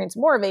experience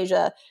more of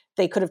Asia,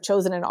 they could have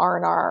chosen an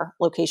R&R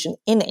location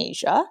in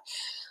Asia.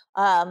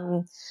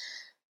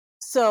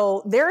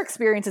 So their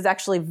experience is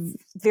actually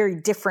very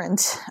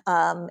different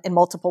in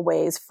multiple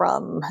ways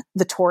from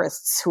the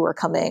tourists who are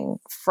coming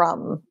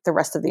from the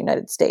rest of the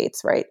United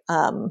States, right?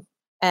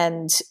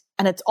 And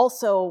it's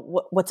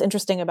also what's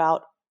interesting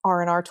about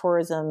R&R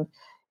tourism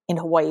in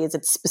Hawaii is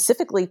it's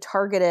specifically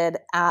targeted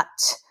at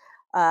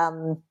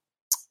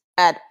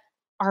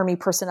Army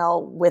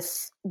personnel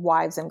with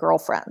wives and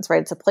girlfriends,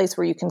 right? It's a place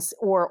where you can,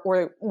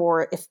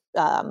 or if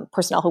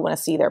personnel who want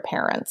to see their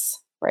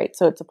parents, right?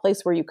 So it's a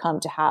place where you come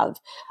to have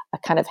a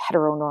kind of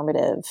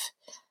heteronormative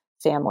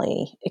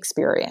family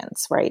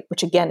experience, right?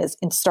 Which again is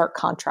in stark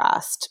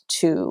contrast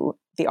to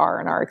the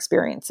R&R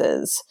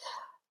experiences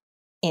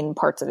in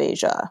parts of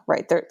Asia,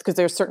 right? Because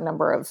there's a certain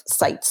number of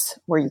sites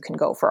where you can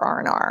go for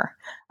R&R,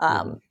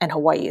 and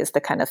Hawaii is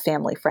the kind of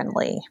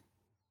family-friendly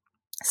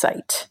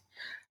site,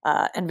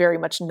 and very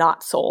much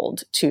not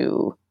sold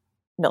to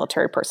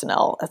military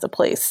personnel as a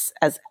place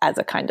as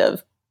a kind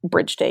of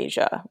bridge to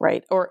Asia,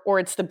 right? Or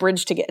it's the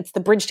bridge to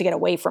get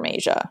away from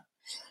Asia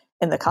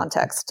in the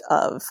context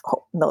of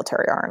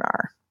military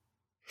R&R.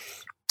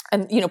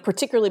 And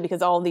particularly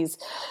because all these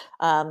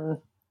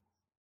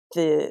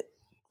the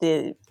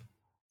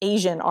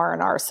Asian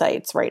R&R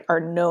sites, right, are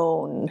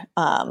known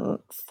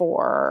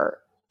for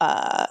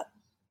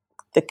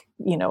the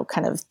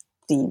kind of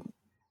the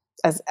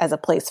as a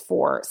place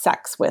for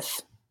sex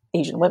with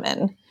Asian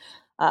women,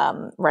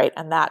 right?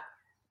 And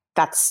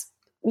that's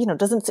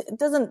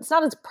it's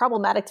not as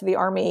problematic to the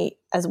Army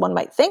as one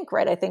might think,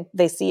 right? I think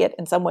they see it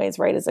in some ways,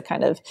 right, as a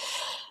kind of,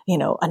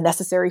 a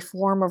necessary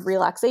form of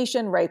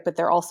relaxation, right? But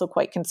they're also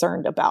quite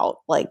concerned about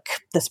like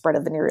the spread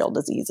of venereal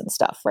disease and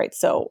stuff, right?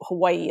 So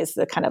Hawaii is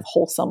the kind of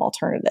wholesome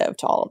alternative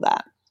to all of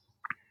that.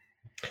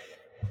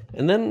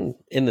 And then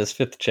in this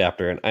 5th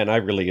chapter, and I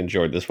really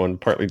enjoyed this one,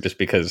 partly just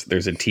because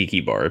there's a tiki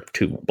bar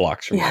 2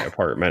 blocks from my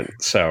apartment.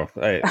 So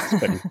I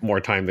spend more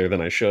time there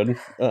than I should.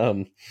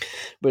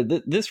 But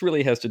this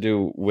really has to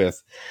do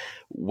with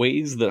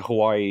ways that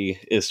Hawaii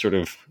is sort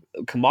of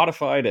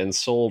commodified and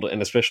sold,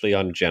 and especially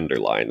on gender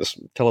lines.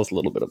 Tell us a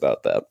little bit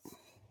about that.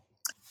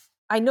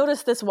 I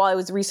noticed this while I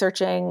was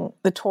researching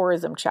the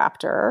tourism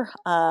chapter,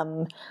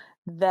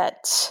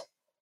 that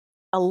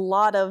a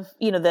lot of,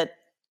 that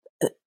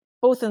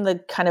both in the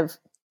kind of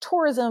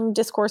tourism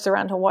discourse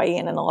around Hawaii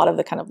and in a lot of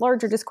the kind of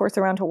larger discourse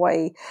around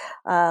Hawaii,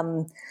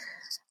 a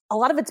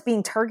lot of it's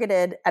being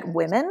targeted at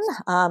women,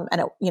 and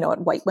at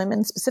white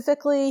women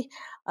specifically.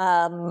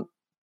 And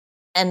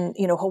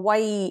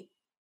Hawaii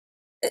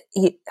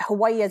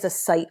as a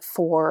site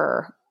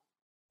for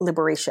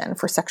liberation,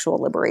 for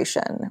sexual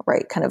liberation,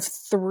 right? Kind of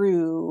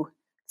through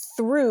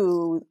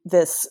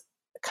this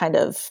kind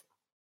of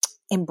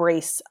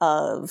embrace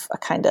of a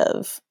kind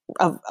of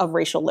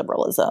racial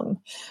liberalism,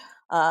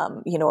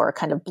 or a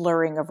kind of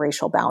blurring of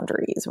racial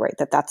boundaries, right?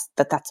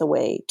 That's a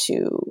way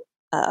to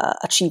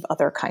achieve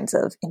other kinds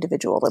of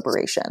individual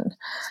liberation.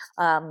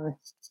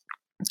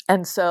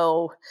 And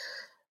so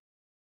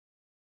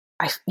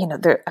I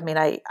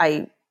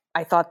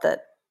thought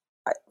that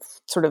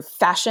sort of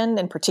fashion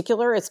in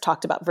particular is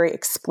talked about very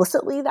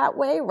explicitly that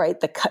way, right?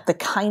 The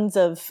kinds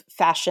of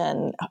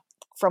fashion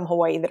from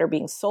Hawaii that are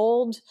being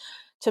sold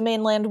to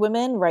mainland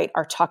women, right,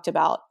 are talked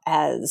about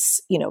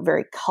as,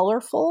 very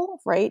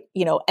colorful, right?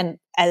 And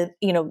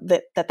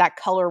that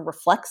color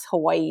reflects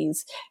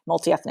Hawaii's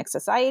multi-ethnic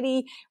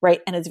society,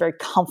 right? And it's very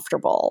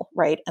comfortable,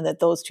 right? And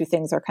that those two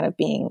things are kind of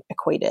being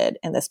equated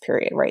in this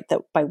period, right?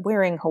 That by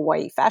wearing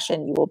Hawaii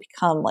fashion, you will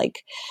become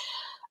like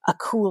a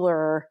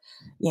cooler,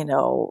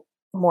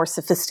 more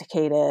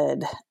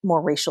sophisticated,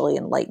 more racially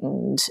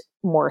enlightened,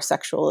 more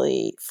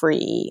sexually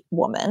free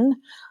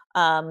woman.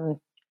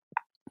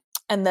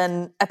 And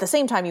then at the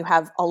same time, you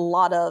have a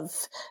lot of,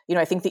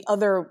 I think the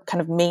other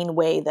kind of main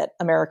way that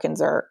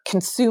Americans are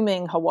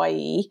consuming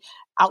Hawaii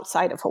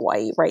outside of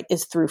Hawaii, right,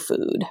 is through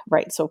food,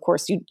 right? So of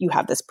course you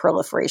have this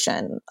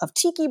proliferation of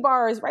tiki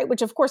bars, right,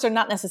 which of course are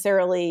not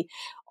necessarily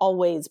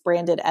always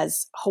branded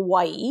as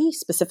Hawaii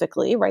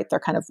specifically, right? They're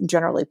kind of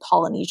generally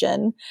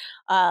Polynesian.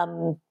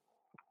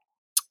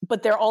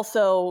 But they're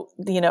also,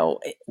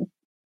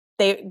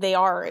 they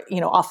are,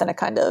 often a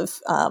kind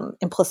of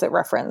implicit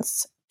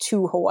reference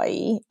to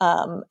Hawaii,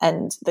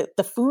 and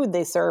the food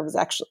they serve is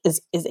actually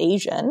is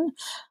Asian,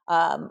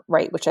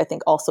 right? Which I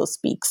think also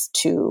speaks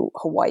to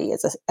Hawaii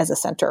as a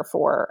center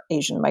for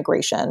Asian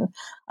migration.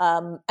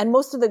 And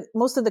most of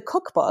the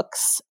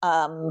cookbooks,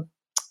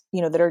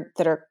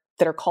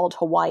 that are called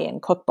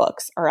Hawaiian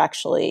cookbooks are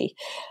actually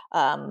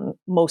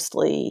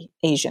mostly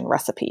Asian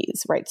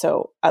recipes, right?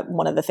 So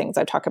one of the things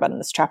I talk about in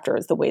this chapter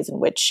is the ways in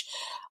which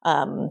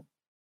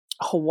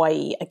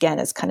Hawaii, again,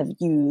 is kind of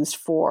used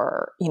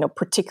for,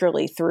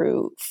 particularly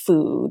through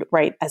food,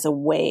 right, as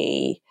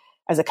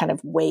a kind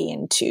of way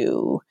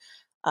into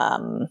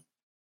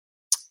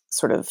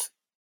sort of,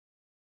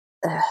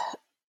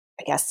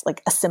 I guess,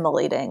 like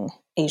assimilating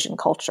Asian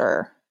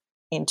culture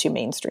into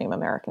mainstream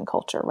American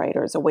culture, right,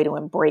 or as a way to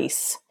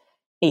embrace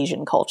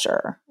Asian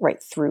culture,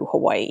 right, through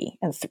Hawaii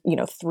and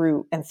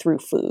through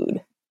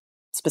food,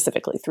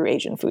 specifically through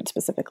Asian food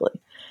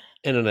specifically.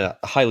 And in a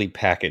highly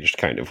packaged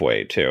kind of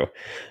way too.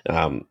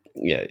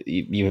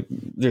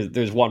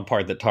 There's one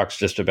part that talks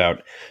just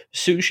about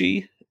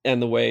sushi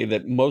and the way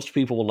that most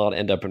people will not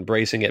end up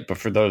embracing it, but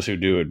for those who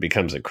do, it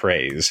becomes a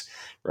craze,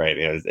 right?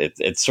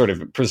 It's sort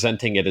of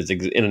presenting it as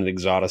in an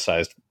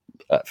exoticized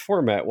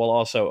format, while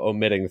also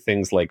omitting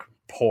things like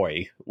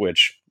poi,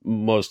 which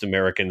most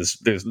Americans,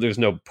 there's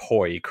no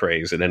poi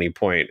craze at any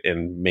point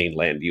in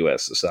mainland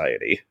U.S.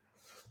 society.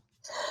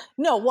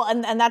 No, well,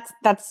 and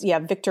that's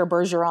Victor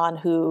Bergeron,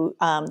 who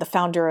the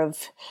founder of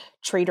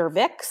Trader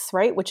Vic's,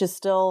 right, which is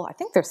still, I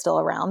think they're still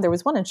around. There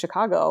was one in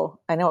Chicago.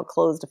 I know it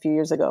closed a few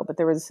years ago, but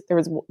there was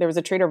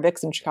a Trader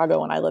Vic's in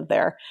Chicago when I lived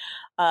there,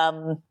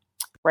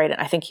 right? And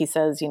I think he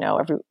says,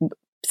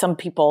 some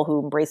people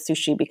who embrace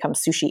sushi become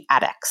sushi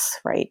addicts,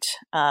 right?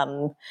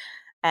 But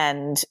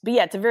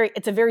yeah,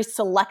 it's a very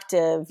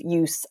selective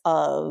use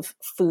of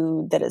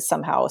food that is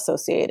somehow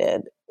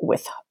associated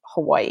with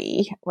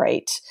Hawaii,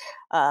 right?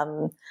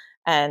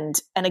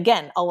 And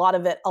again, a lot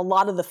of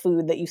the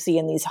food that you see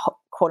in these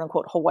quote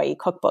unquote Hawaii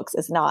cookbooks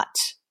it's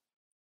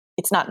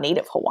not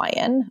native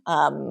Hawaiian.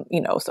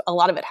 So a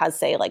lot of it has,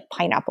 say, like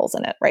pineapples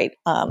in it, right?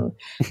 And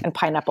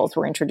pineapples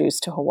were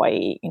introduced to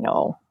Hawaii,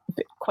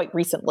 quite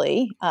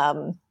recently.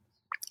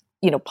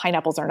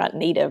 Pineapples are not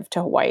native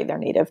to Hawaii; they're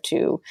native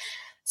to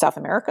South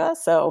America.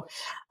 So,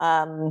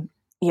 and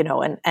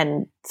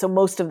so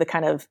most of the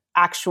kind of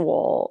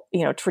actual,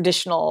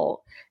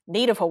 traditional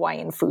native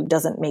Hawaiian food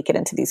doesn't make it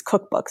into these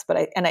cookbooks. But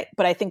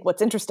I think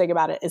what's interesting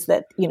about it is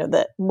that,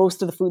 that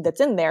most of the food that's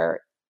in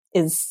there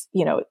is,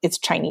 it's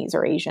Chinese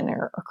or Asian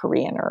or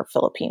Korean or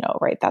Filipino,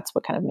 right? That's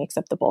what kind of makes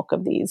up the bulk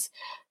of these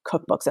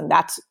cookbooks. And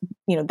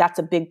that's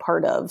a big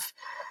part of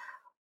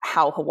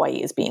how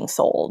Hawaii is being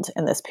sold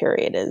in this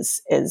period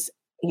is, as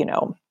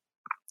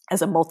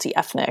a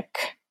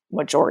multi-ethnic,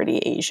 majority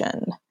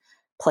Asian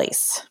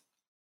place.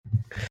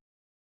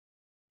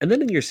 And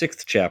then in your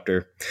 6th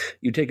chapter,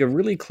 you take a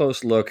really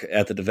close look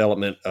at the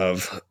development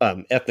of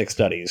ethnic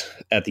studies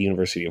at the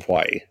University of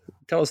Hawaii.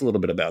 Tell us a little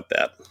bit about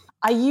that.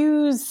 I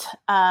use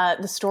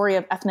the story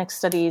of ethnic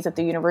studies at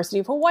the University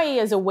of Hawaii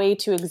as a way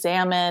to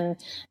examine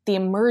the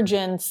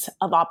emergence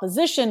of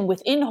opposition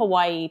within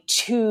Hawaii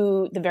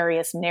to the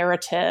various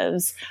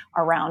narratives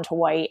around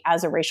Hawaii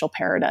as a racial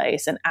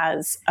paradise and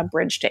as a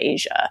bridge to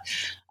Asia.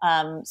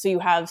 So you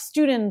have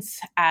students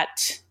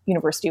at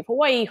University of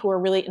Hawaii who are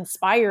really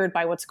inspired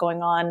by what's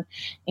going on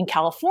in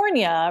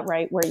California,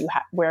 right,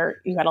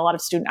 where you had a lot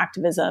of student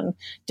activism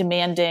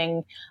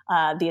demanding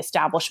the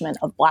establishment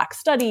of Black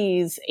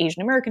studies,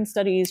 Asian American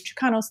studies,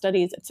 Chicano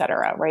studies, et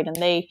cetera, right? And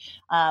they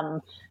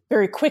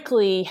very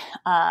quickly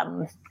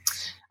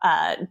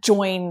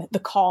join the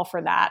call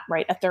for that,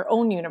 right, at their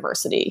own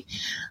university.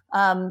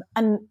 And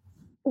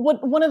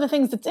one of the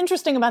things that's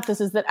interesting about this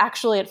is that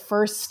actually at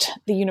first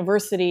the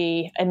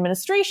university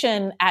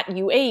administration at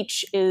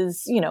UH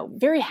is,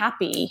 very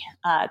happy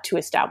to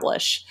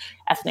establish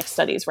ethnic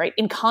studies, right?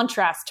 In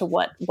contrast to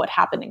what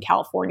happened in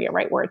California,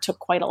 right? Where it took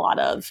quite a lot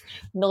of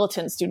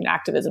militant student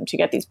activism to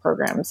get these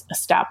programs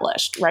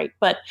established, right?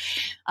 But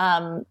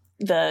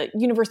the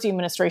university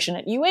administration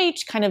at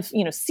UH kind of,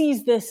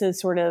 sees this as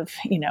sort of,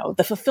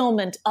 the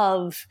fulfillment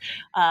of,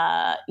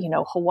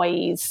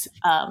 Hawaii's,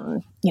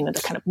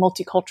 the kind of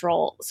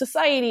multicultural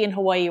society in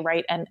Hawaii,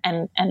 right? And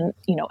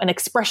an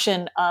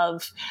expression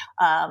of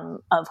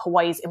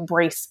Hawaii's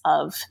embrace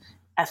of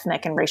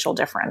ethnic and racial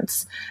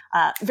difference.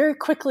 Very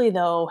quickly,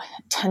 though,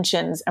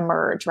 tensions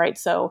emerge, right?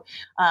 So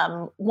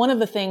one of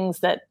the things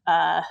that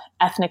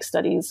ethnic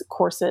studies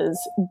courses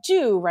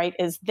do, right,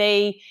 is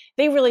they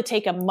really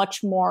take a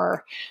much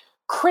more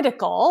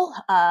critical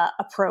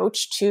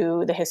approach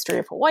to the history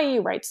of Hawaii,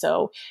 right?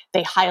 So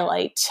they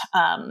highlight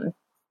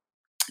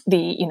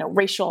the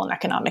racial and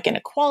economic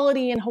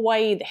inequality in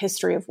Hawaii, the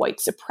history of white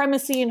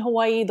supremacy in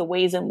Hawaii, the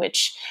ways in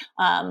which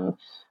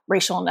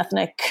racial and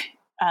ethnic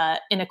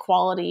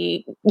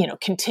inequality,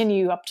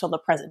 continue up till the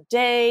present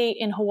day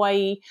in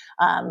Hawaii.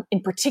 In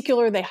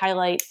particular, they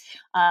highlight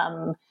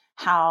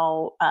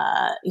how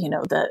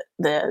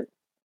the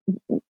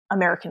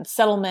American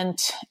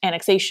settlement,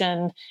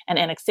 annexation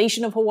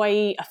of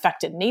Hawaii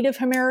affected Native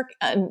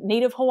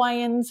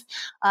Hawaiians.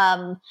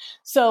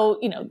 So,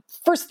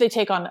 first they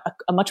take on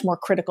a much more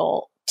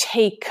critical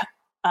take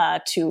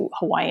to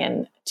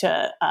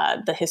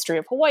the history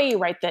of Hawaii,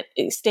 right? That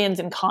stands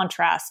in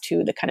contrast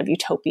to the kind of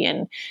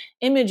utopian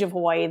image of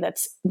Hawaii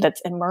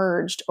that's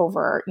emerged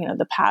over,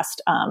 the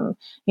past,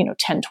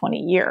 10, 20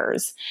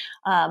 years.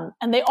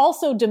 And they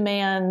also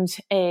demand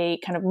a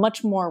kind of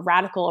much more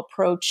radical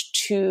approach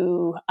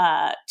to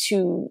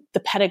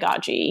the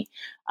pedagogy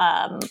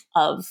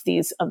of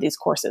these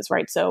courses,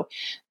 right? So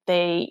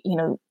they,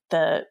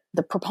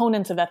 the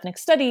proponents of ethnic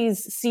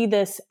studies see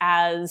this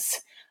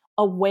as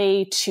a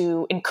way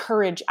to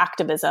encourage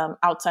activism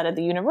outside of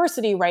the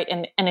university, right?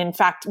 And in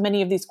fact,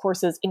 many of these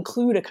courses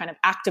include a kind of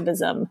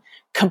activism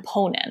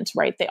component,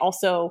 right? They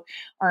also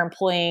are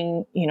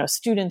employing,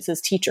 students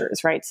as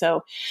teachers, right?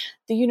 So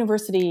the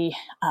university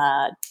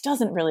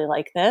doesn't really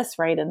like this,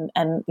 right?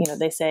 And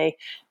they say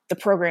the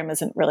program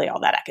isn't really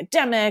all that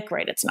academic,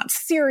 right? It's not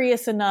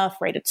serious enough,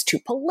 right? It's too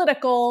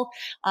political,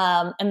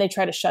 and they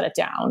try to shut it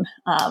down.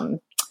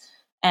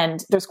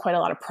 And there's quite a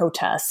lot of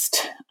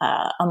protest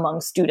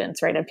among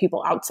students, right, and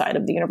people outside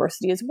of the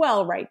university as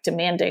well, right,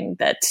 demanding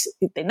that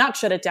they not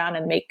shut it down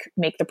and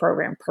make the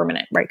program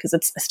permanent, right, because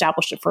it's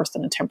established at first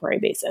on a temporary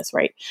basis,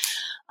 right.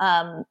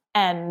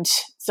 And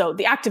so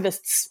the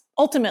activists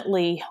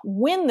ultimately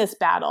win this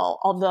battle,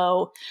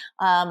 although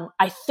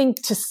I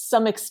think to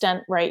some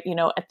extent, right,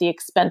 at the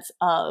expense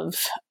of,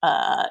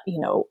 a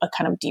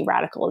kind of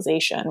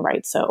de-radicalization,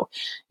 right? So,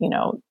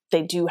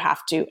 they do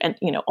have to, and,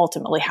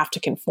 ultimately have to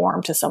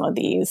conform to some of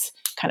these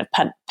kind of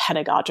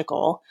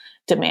pedagogical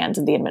demands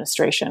of the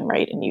administration,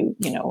 right? And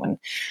and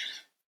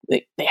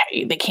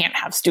they can't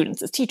have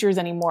students as teachers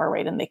anymore,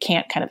 right? And they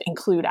can't kind of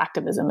include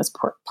activism as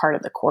part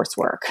of the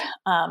coursework.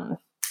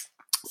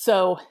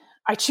 So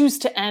I choose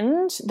to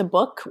end the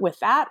book with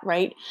that,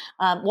 right?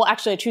 I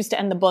choose to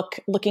end the book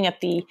looking at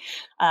the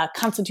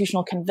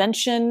Constitutional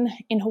Convention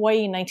in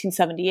Hawaii in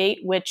 1978,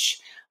 which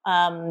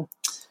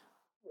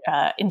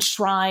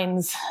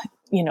enshrines,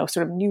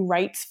 sort of new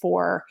rights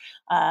for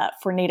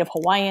Native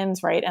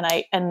Hawaiians, right?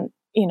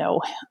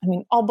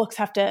 All books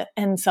have to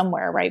end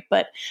somewhere, right?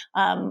 But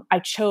I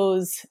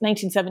chose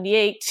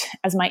 1978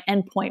 as my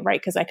endpoint, right?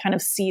 Because I kind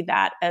of see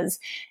that as,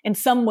 in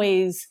some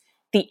ways,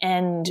 the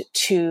end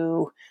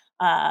to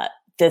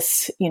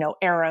this,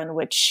 era in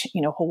which,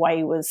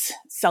 Hawaii was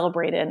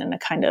celebrated in a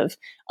kind of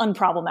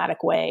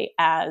unproblematic way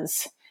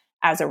as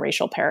a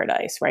racial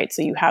paradise, right?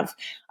 So you have,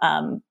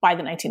 by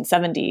the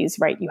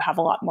 1970s, right, you have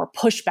a lot more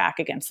pushback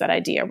against that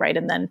idea, right?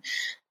 And then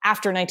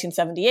after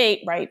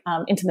 1978, right,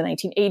 into the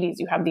 1980s,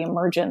 you have the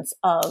emergence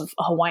of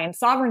a Hawaiian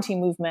sovereignty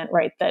movement,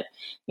 right, that,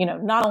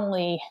 not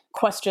only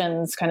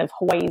questions kind of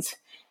Hawaii's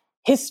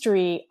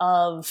history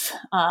of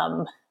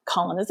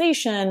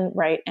colonization,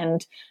 right,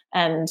 and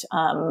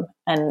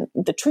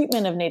the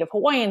treatment of Native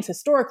Hawaiians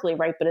historically,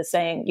 right, but is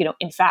saying,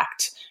 in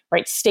fact,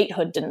 right,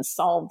 statehood didn't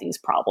solve these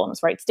problems,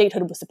 right?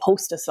 Statehood was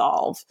supposed to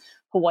solve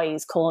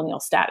Hawaii's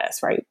colonial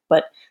status, right?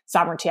 But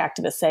sovereignty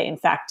activists say, in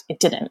fact, it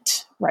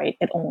didn't, right?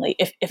 It only,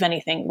 if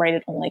anything, right,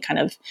 it only kind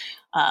of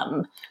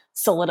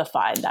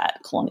solidified that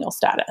colonial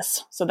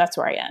status. So that's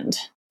where I end.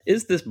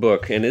 Is this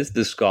book and is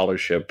this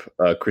scholarship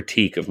a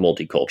critique of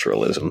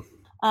multiculturalism?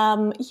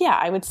 Yeah,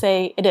 I would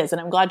say it is. And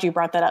I'm glad you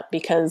brought that up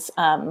because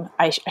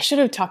I should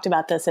have talked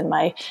about this in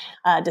my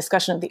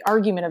discussion of the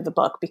argument of the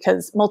book,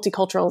 because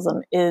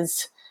multiculturalism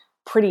is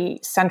pretty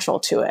central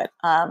to it.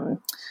 I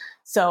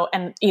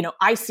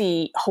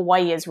see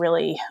Hawaii as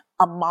really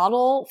a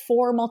model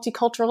for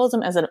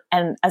multiculturalism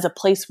as a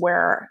place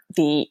where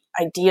the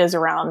ideas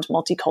around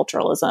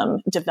multiculturalism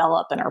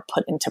develop and are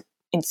put into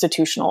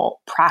institutional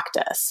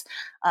practice.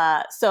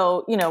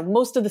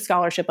 Most of the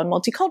scholarship on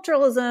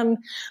multiculturalism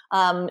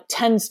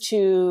tends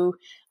to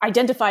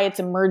identify its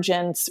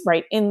emergence,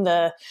 right, in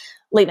the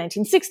late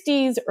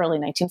 1960s, early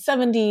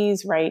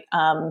 1970s, right,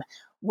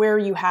 where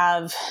you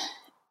have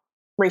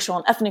racial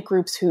and ethnic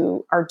groups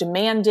who are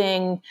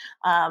demanding,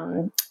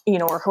 or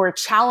who are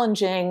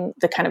challenging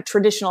the kind of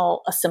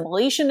traditional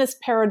assimilationist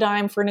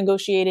paradigm for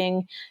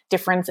negotiating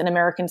difference in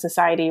American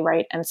society,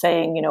 right, and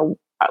saying,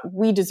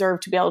 we deserve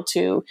to be able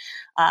to,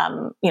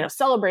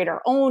 celebrate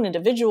our own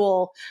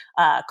individual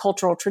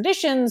cultural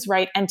traditions,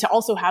 right, and to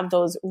also have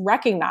those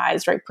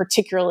recognized, right,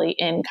 particularly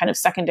in kind of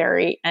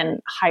secondary and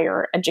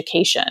higher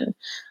education.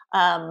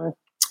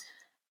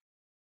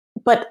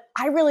 But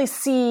I really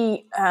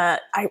see, I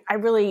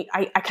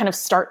kind of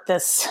start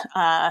this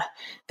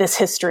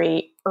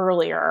history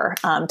earlier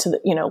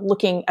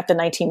looking at the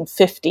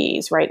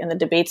 1950s, right, and the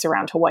debates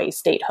around Hawaii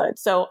statehood.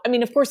 So,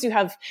 of course, you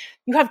have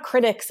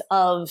critics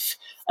of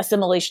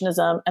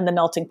assimilationism and the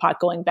melting pot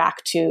going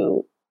back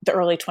to the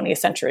early 20th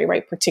century,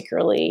 right,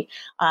 particularly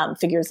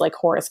figures like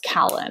Horace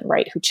Callan,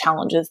 right, who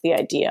challenges the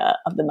idea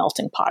of the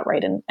melting pot,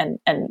 right, and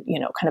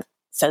kind of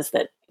says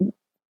that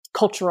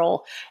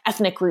cultural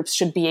ethnic groups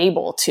should be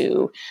able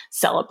to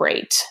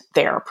celebrate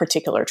their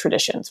particular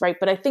traditions, right?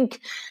 But I think,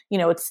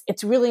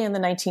 it's really in the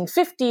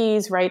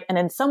 1950s, right? And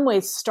in some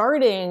ways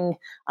starting,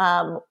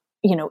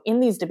 in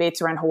these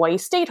debates around Hawaii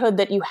statehood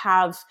that you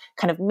have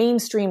kind of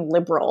mainstream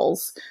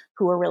liberals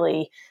who are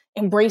really,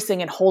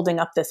 embracing and holding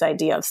up this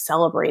idea of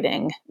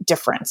celebrating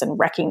difference and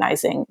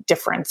recognizing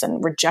difference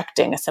and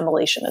rejecting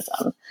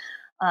assimilationism.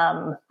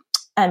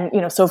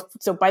 And,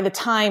 so by the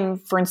time,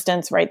 for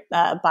instance, right,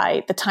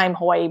 by the time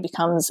Hawaii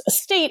becomes a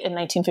state in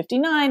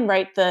 1959,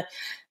 right, the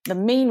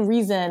main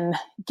reason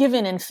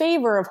given in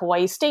favor of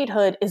Hawaii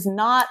statehood is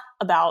not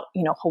about,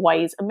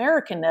 Hawaii's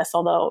Americanness,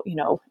 although,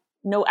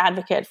 no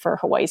advocate for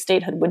Hawaii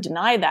statehood would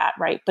deny that,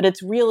 right? But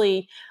it's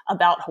really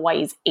about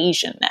Hawaii's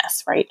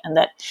Asianness, right? And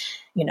that,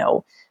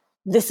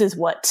 this is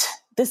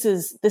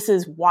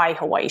why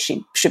Hawaii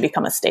should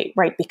become a state,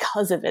 right?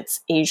 Because of its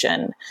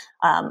Asian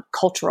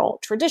cultural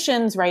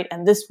traditions, right?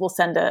 And this will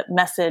send a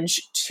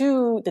message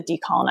to the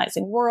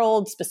decolonizing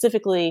world,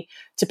 specifically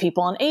to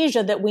people in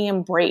Asia, that we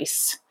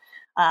embrace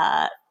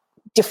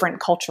different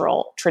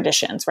cultural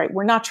traditions, right?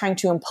 We're not trying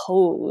to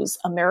impose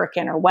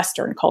American or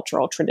Western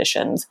cultural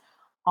traditions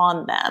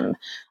on them.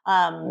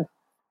 And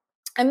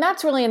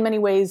that's really in many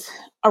ways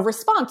a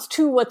response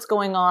to what's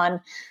going on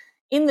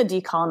in the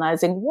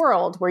decolonizing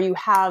world, where you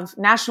have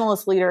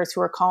nationalist leaders who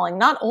are calling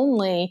not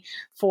only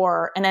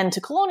for an end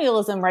to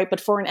colonialism, right, but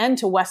for an end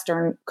to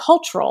Western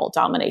cultural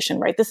domination,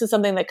 right? This is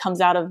something that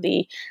comes out of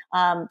the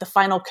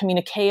final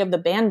communique of the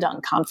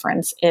Bandung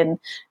Conference in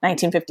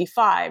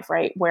 1955,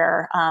 right,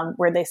 where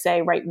they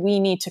say, right,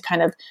 we need to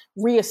kind of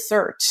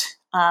reassert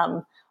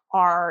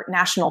our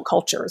national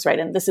cultures, right?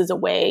 And this is a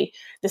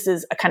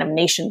kind of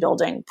nation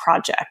building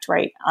project,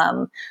 right?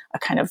 A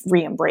kind of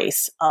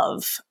re-embrace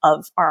of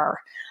our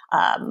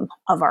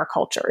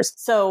cultures.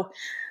 So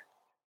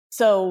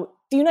the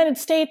United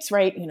States,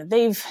 right?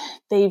 They've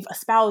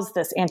espoused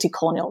this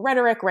anti-colonial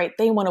rhetoric, right?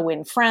 They want to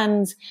win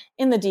friends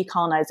in the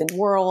decolonizing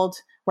world,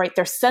 right?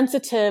 They're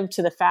sensitive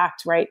to the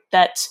fact, right,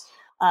 that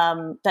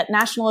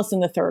nationalists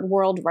in the third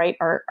world, right,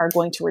 are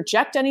going to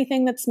reject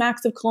anything that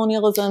smacks of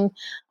colonialism.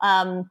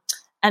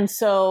 And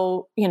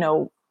so,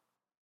 the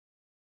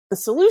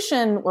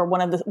solution, or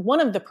one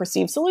of the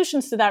perceived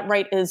solutions to that,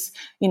 right, is,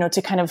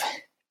 to kind of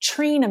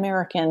train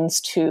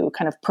Americans to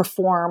kind of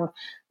perform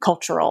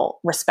cultural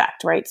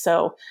respect, right?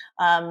 So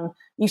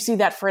you see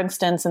that, for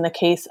instance, in the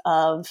case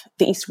of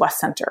the East-West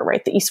Center,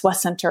 right? The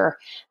East-West Center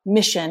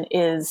mission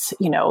is,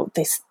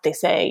 they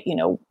say,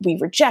 we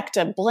reject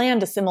a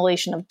bland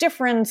assimilation of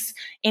difference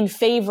in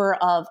favor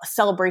of a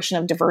celebration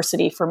of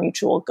diversity for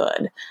mutual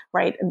good,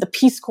 right? And the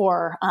Peace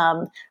Corps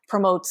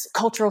promotes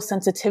cultural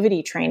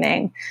sensitivity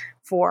training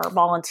for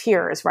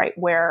volunteers, right?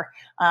 Where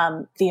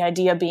the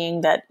idea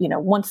being that,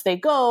 once they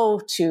go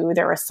to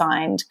their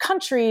assigned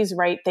countries,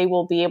 right, they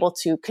will be able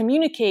to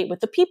communicate with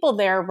the people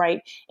there,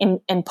 right,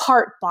 in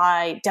part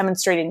by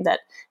demonstrating that,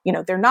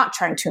 they're not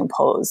trying to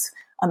impose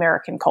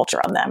American culture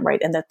on them,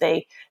 right, and that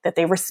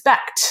they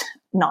respect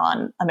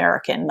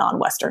non-American,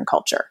 non-Western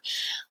culture.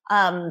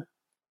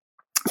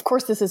 Of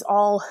course, this is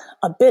all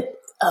a bit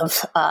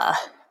of a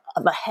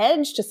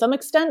hedge to some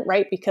extent,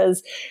 right,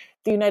 because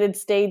the United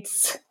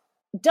States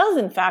does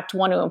in fact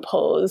want to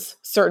impose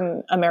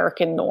certain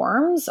American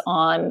norms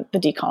on the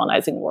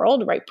decolonizing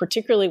world, right?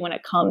 Particularly when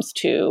it comes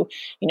to,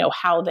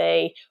 how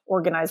they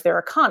organize their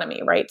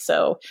economy, right?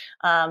 So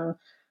an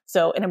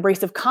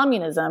embrace of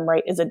communism,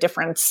 right, is a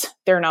difference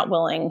they're not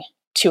willing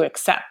to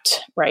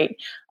accept, right?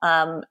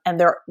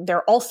 And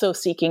they're also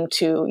seeking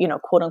to,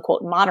 quote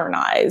unquote,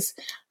 modernize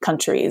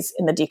countries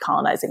in the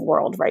decolonizing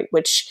world, right?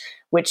 Which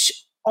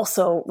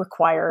also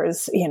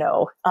requires,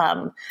 a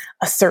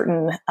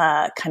certain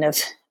kind of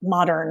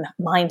modern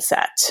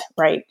mindset,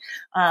 right?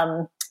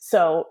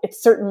 So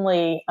it's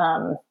certainly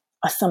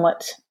a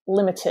somewhat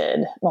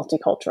limited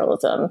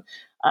multiculturalism,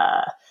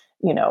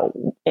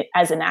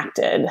 as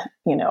enacted,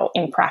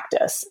 in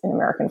practice in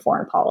American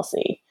foreign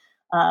policy.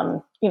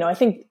 I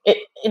think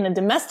in a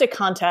domestic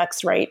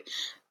context, right,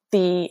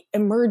 the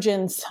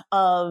emergence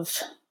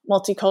of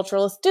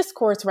multiculturalist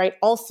discourse, right,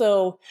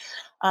 also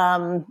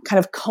kind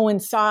of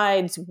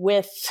coincides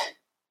with,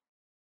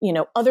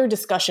 other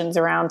discussions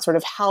around sort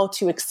of how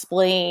to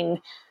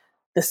explain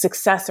the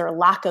success or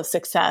lack of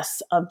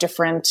success of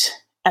different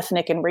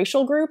ethnic and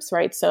racial groups,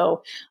 right?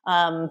 So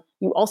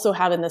you also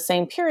have in the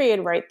same period,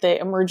 right, the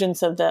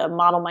emergence of the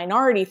model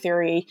minority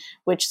theory,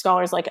 which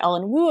scholars like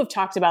Ellen Wu have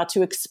talked about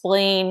to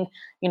explain,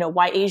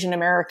 why Asian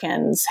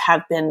Americans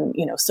have been,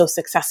 so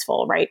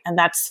successful, right? And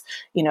that's,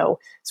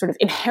 sort of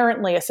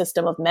inherently a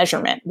system of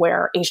measurement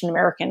where Asian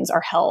Americans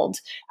are held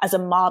as a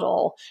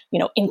model,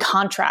 in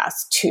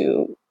contrast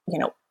to,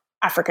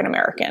 African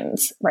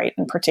Americans, right,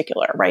 in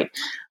particular, right?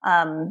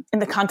 In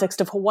the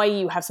context of Hawaii,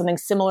 you have something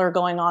similar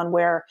going on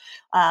where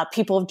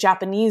people of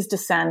Japanese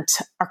descent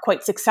are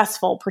quite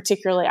successful,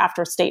 particularly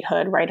after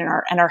statehood, right,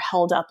 and are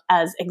held up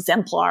as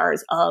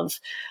exemplars of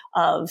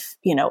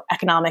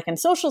economic and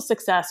social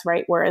success,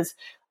 right? Whereas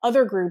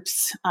other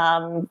groups,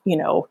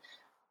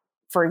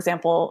 for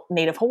example,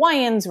 Native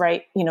Hawaiians,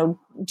 right,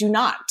 do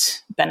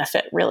not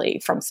benefit really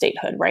from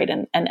statehood, right,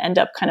 and end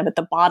up kind of at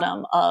the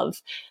bottom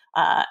of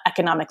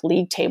economic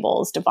league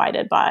tables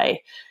divided by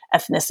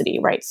ethnicity,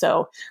 right?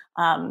 So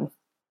in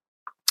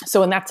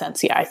that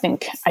sense, yeah, I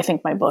think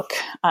my book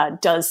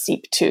does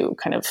seek to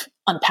kind of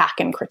unpack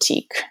and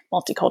critique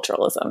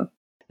multiculturalism.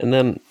 And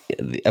then,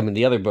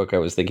 the other book I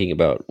was thinking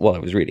about while I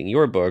was reading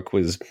your book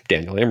was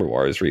Daniel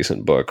Immerwahr's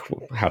recent book,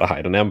 How to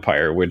Hide an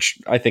Empire, which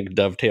I think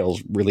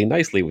dovetails really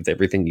nicely with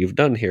everything you've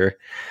done here,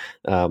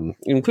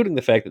 including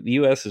the fact that the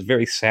U.S. is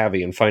very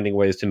savvy in finding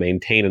ways to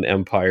maintain an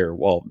empire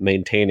while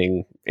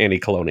maintaining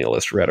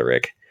anti-colonialist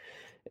rhetoric.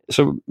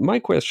 So my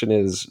question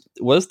is,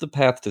 was the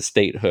path to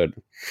statehood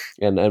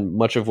and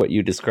much of what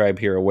you describe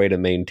here a way to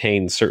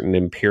maintain certain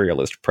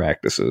imperialist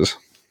practices?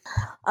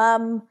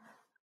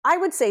 I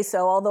would say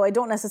so, although I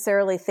don't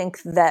necessarily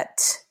think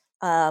that,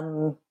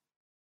 the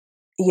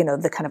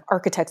kind of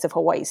architects of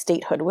Hawaii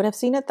statehood would have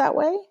seen it that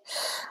way.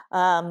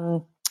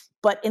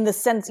 But in the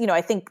sense,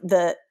 I think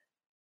the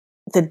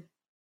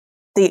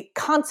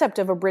concept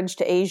of a bridge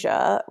to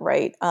Asia,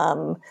 right?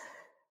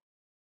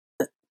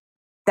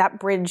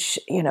 That bridge,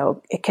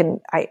 it can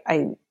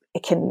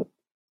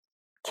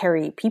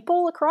carry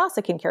people across.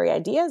 It can carry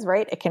ideas,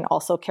 right? It can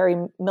also carry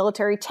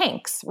military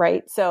tanks,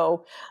 right?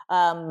 So,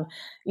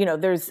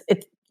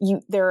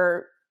 there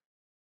are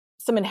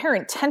some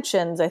inherent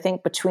tensions, I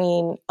think,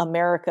 between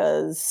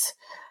America's,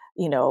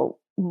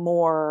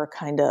 more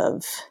kind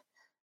of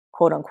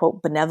quote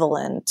unquote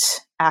benevolent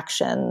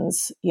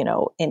actions,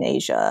 in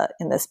Asia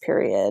in this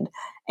period,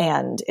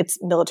 and its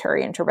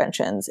military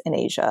interventions in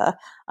Asia.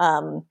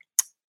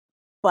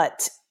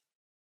 But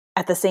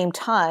at the same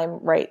time,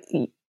 right,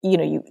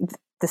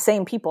 the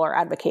same people are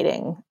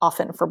advocating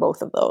often for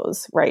both of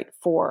those, right,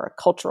 for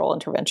cultural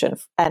intervention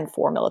and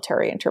for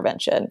military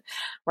intervention,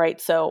 right?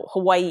 So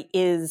Hawaii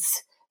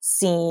is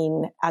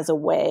seen as a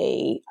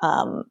way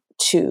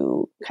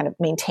to kind of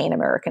maintain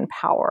American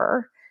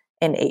power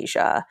in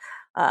Asia.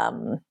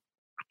 And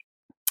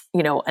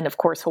of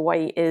course,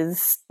 Hawaii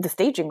is the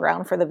staging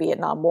ground for the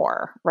Vietnam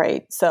War,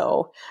 right?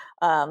 So,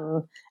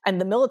 and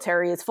the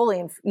military is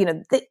fully,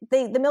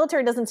 the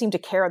military doesn't seem to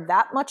care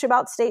that much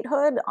about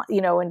statehood,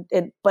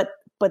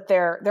 but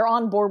they're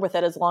on board with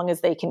it as long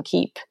as they can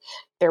keep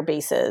their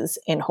bases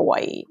in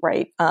Hawaii,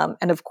 right?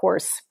 And of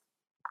course,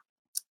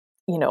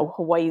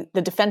 Hawaii,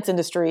 the defense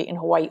industry in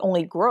Hawaii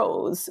only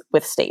grows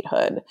with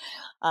statehood.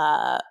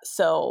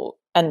 So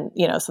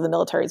the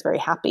military is very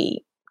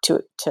happy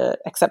to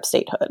accept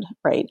statehood,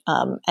 right?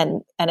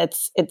 And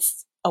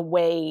it's a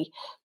way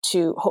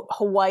to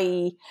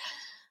Hawaii,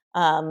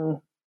 the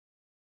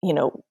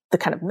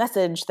kind of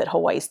message that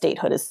Hawaii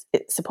statehood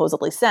it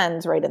supposedly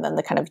sends, right? And then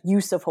the kind of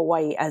use of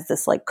Hawaii as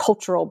this like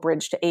cultural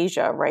bridge to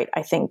Asia, right?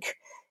 I think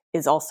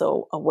is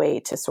also a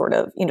way to sort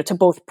of, to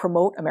both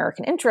promote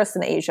American interests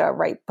in Asia,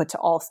 right? But to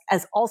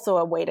also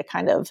a way to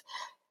kind of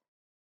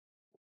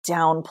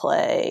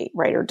downplay,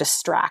 right? Or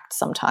distract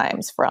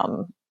sometimes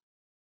from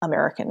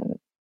American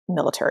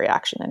military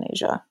action in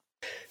Asia.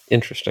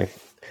 Interesting.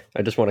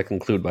 I just want to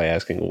conclude by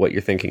asking what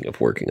you're thinking of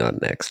working on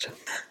next.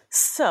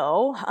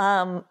 So,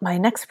 my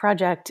next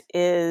project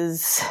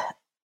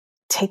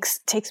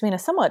takes me in a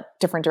somewhat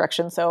different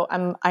direction. So,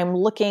 I'm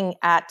looking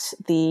at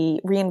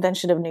the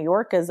reinvention of New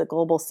York as a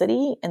global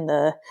city in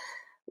the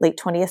late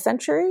 20th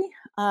century,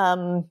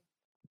 and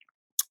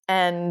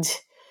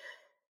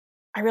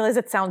I realize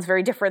it sounds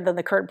very different than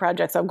the current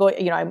project. So, I'm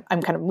going.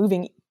 I'm kind of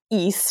moving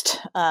east.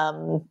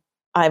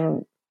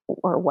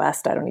 Or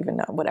west, I don't even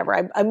know.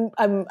 Whatever. I'm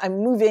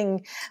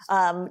moving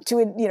to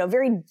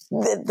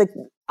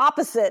the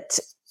opposite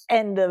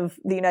end of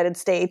the United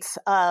States.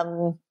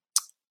 But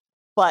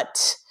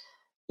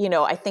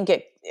I think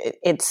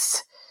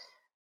it's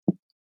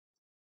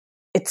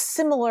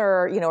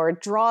similar. Or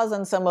it draws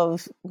on some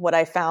of what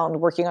I found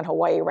working on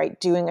Hawaii. Right,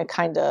 doing a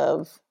kind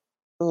of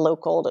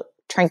local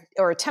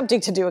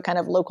attempting to do a kind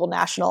of local,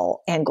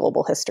 national, and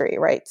global history.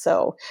 Right.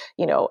 So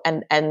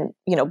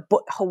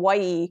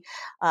Hawaii.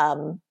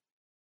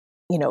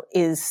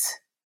 Is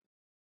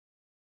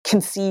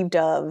conceived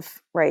of,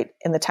 right,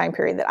 in the time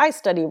period that I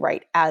study,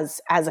 right,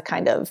 as a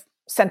kind of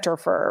center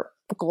for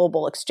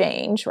global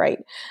exchange, right?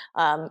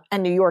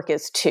 And New York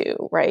is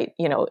too, right?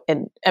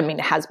 It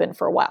has been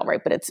for a while,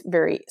 right? But it's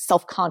very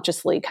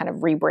self-consciously kind of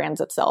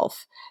rebrands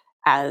itself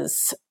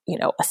as,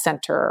 a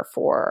center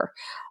for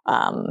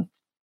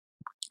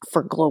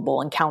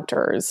global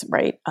encounters,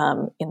 right?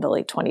 In the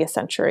late 20th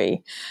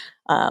century.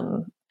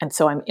 And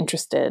so I'm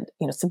interested,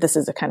 so this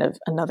is a kind of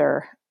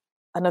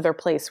another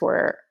place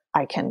where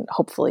I can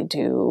hopefully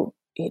do,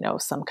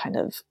 some kind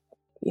of,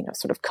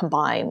 sort of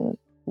combine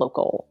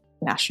local,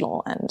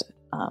 national, and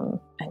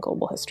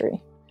global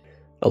history.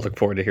 I'll look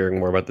forward to hearing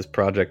more about this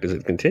project as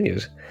it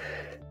continues.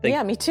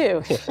 Me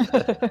too.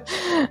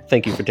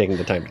 Thank you for taking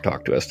the time to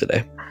talk to us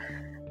today.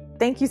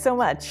 Thank you so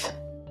much.